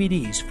 and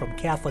DVDs from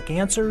Catholic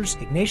Answers,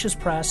 Ignatius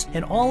Press,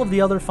 and all of the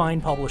other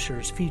fine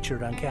publishers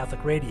featured on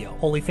Catholic Radio.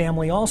 Holy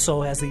Family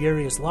also has the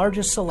area's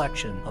largest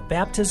selection of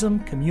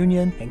baptism,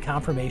 communion, and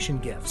confirmation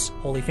gifts.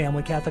 Holy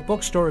Family Catholic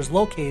Bookstore is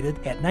located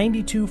at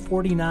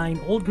 9249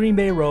 Old Green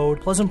Bay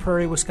Road, Pleasant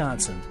Prairie,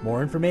 Wisconsin.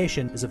 More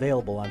information is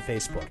available on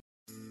Facebook.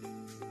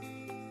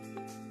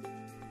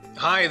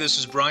 Hi, this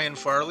is Brian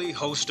Farley,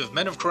 host of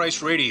Men of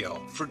Christ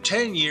Radio. For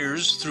 10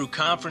 years, through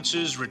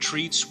conferences,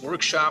 retreats,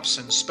 workshops,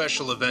 and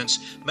special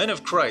events, Men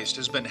of Christ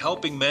has been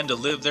helping men to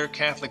live their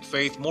Catholic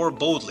faith more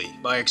boldly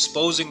by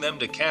exposing them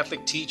to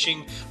Catholic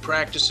teaching,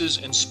 practices,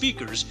 and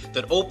speakers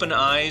that open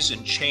eyes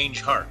and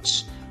change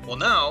hearts. Well,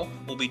 now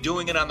we'll be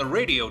doing it on the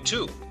radio,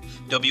 too.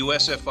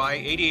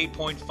 WSFI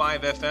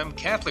 88.5 FM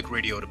Catholic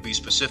Radio, to be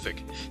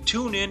specific.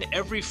 Tune in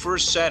every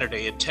first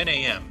Saturday at 10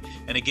 a.m.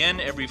 and again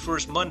every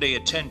first Monday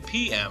at 10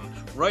 p.m.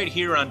 right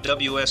here on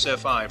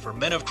WSFI for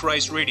Men of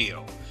Christ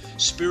Radio.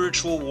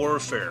 Spiritual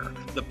warfare,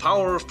 the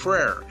power of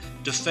prayer,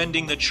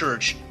 defending the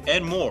church,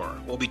 and more.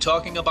 We'll be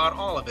talking about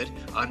all of it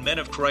on Men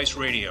of Christ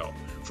Radio.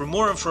 For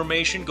more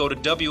information, go to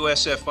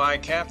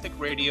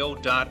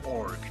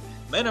WSFICatholicRadio.org.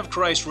 Men of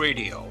Christ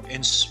Radio,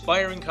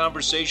 inspiring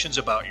conversations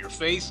about your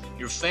faith,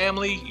 your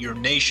family, your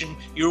nation,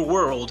 your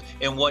world,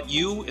 and what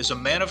you, as a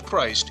man of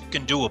Christ,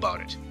 can do about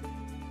it.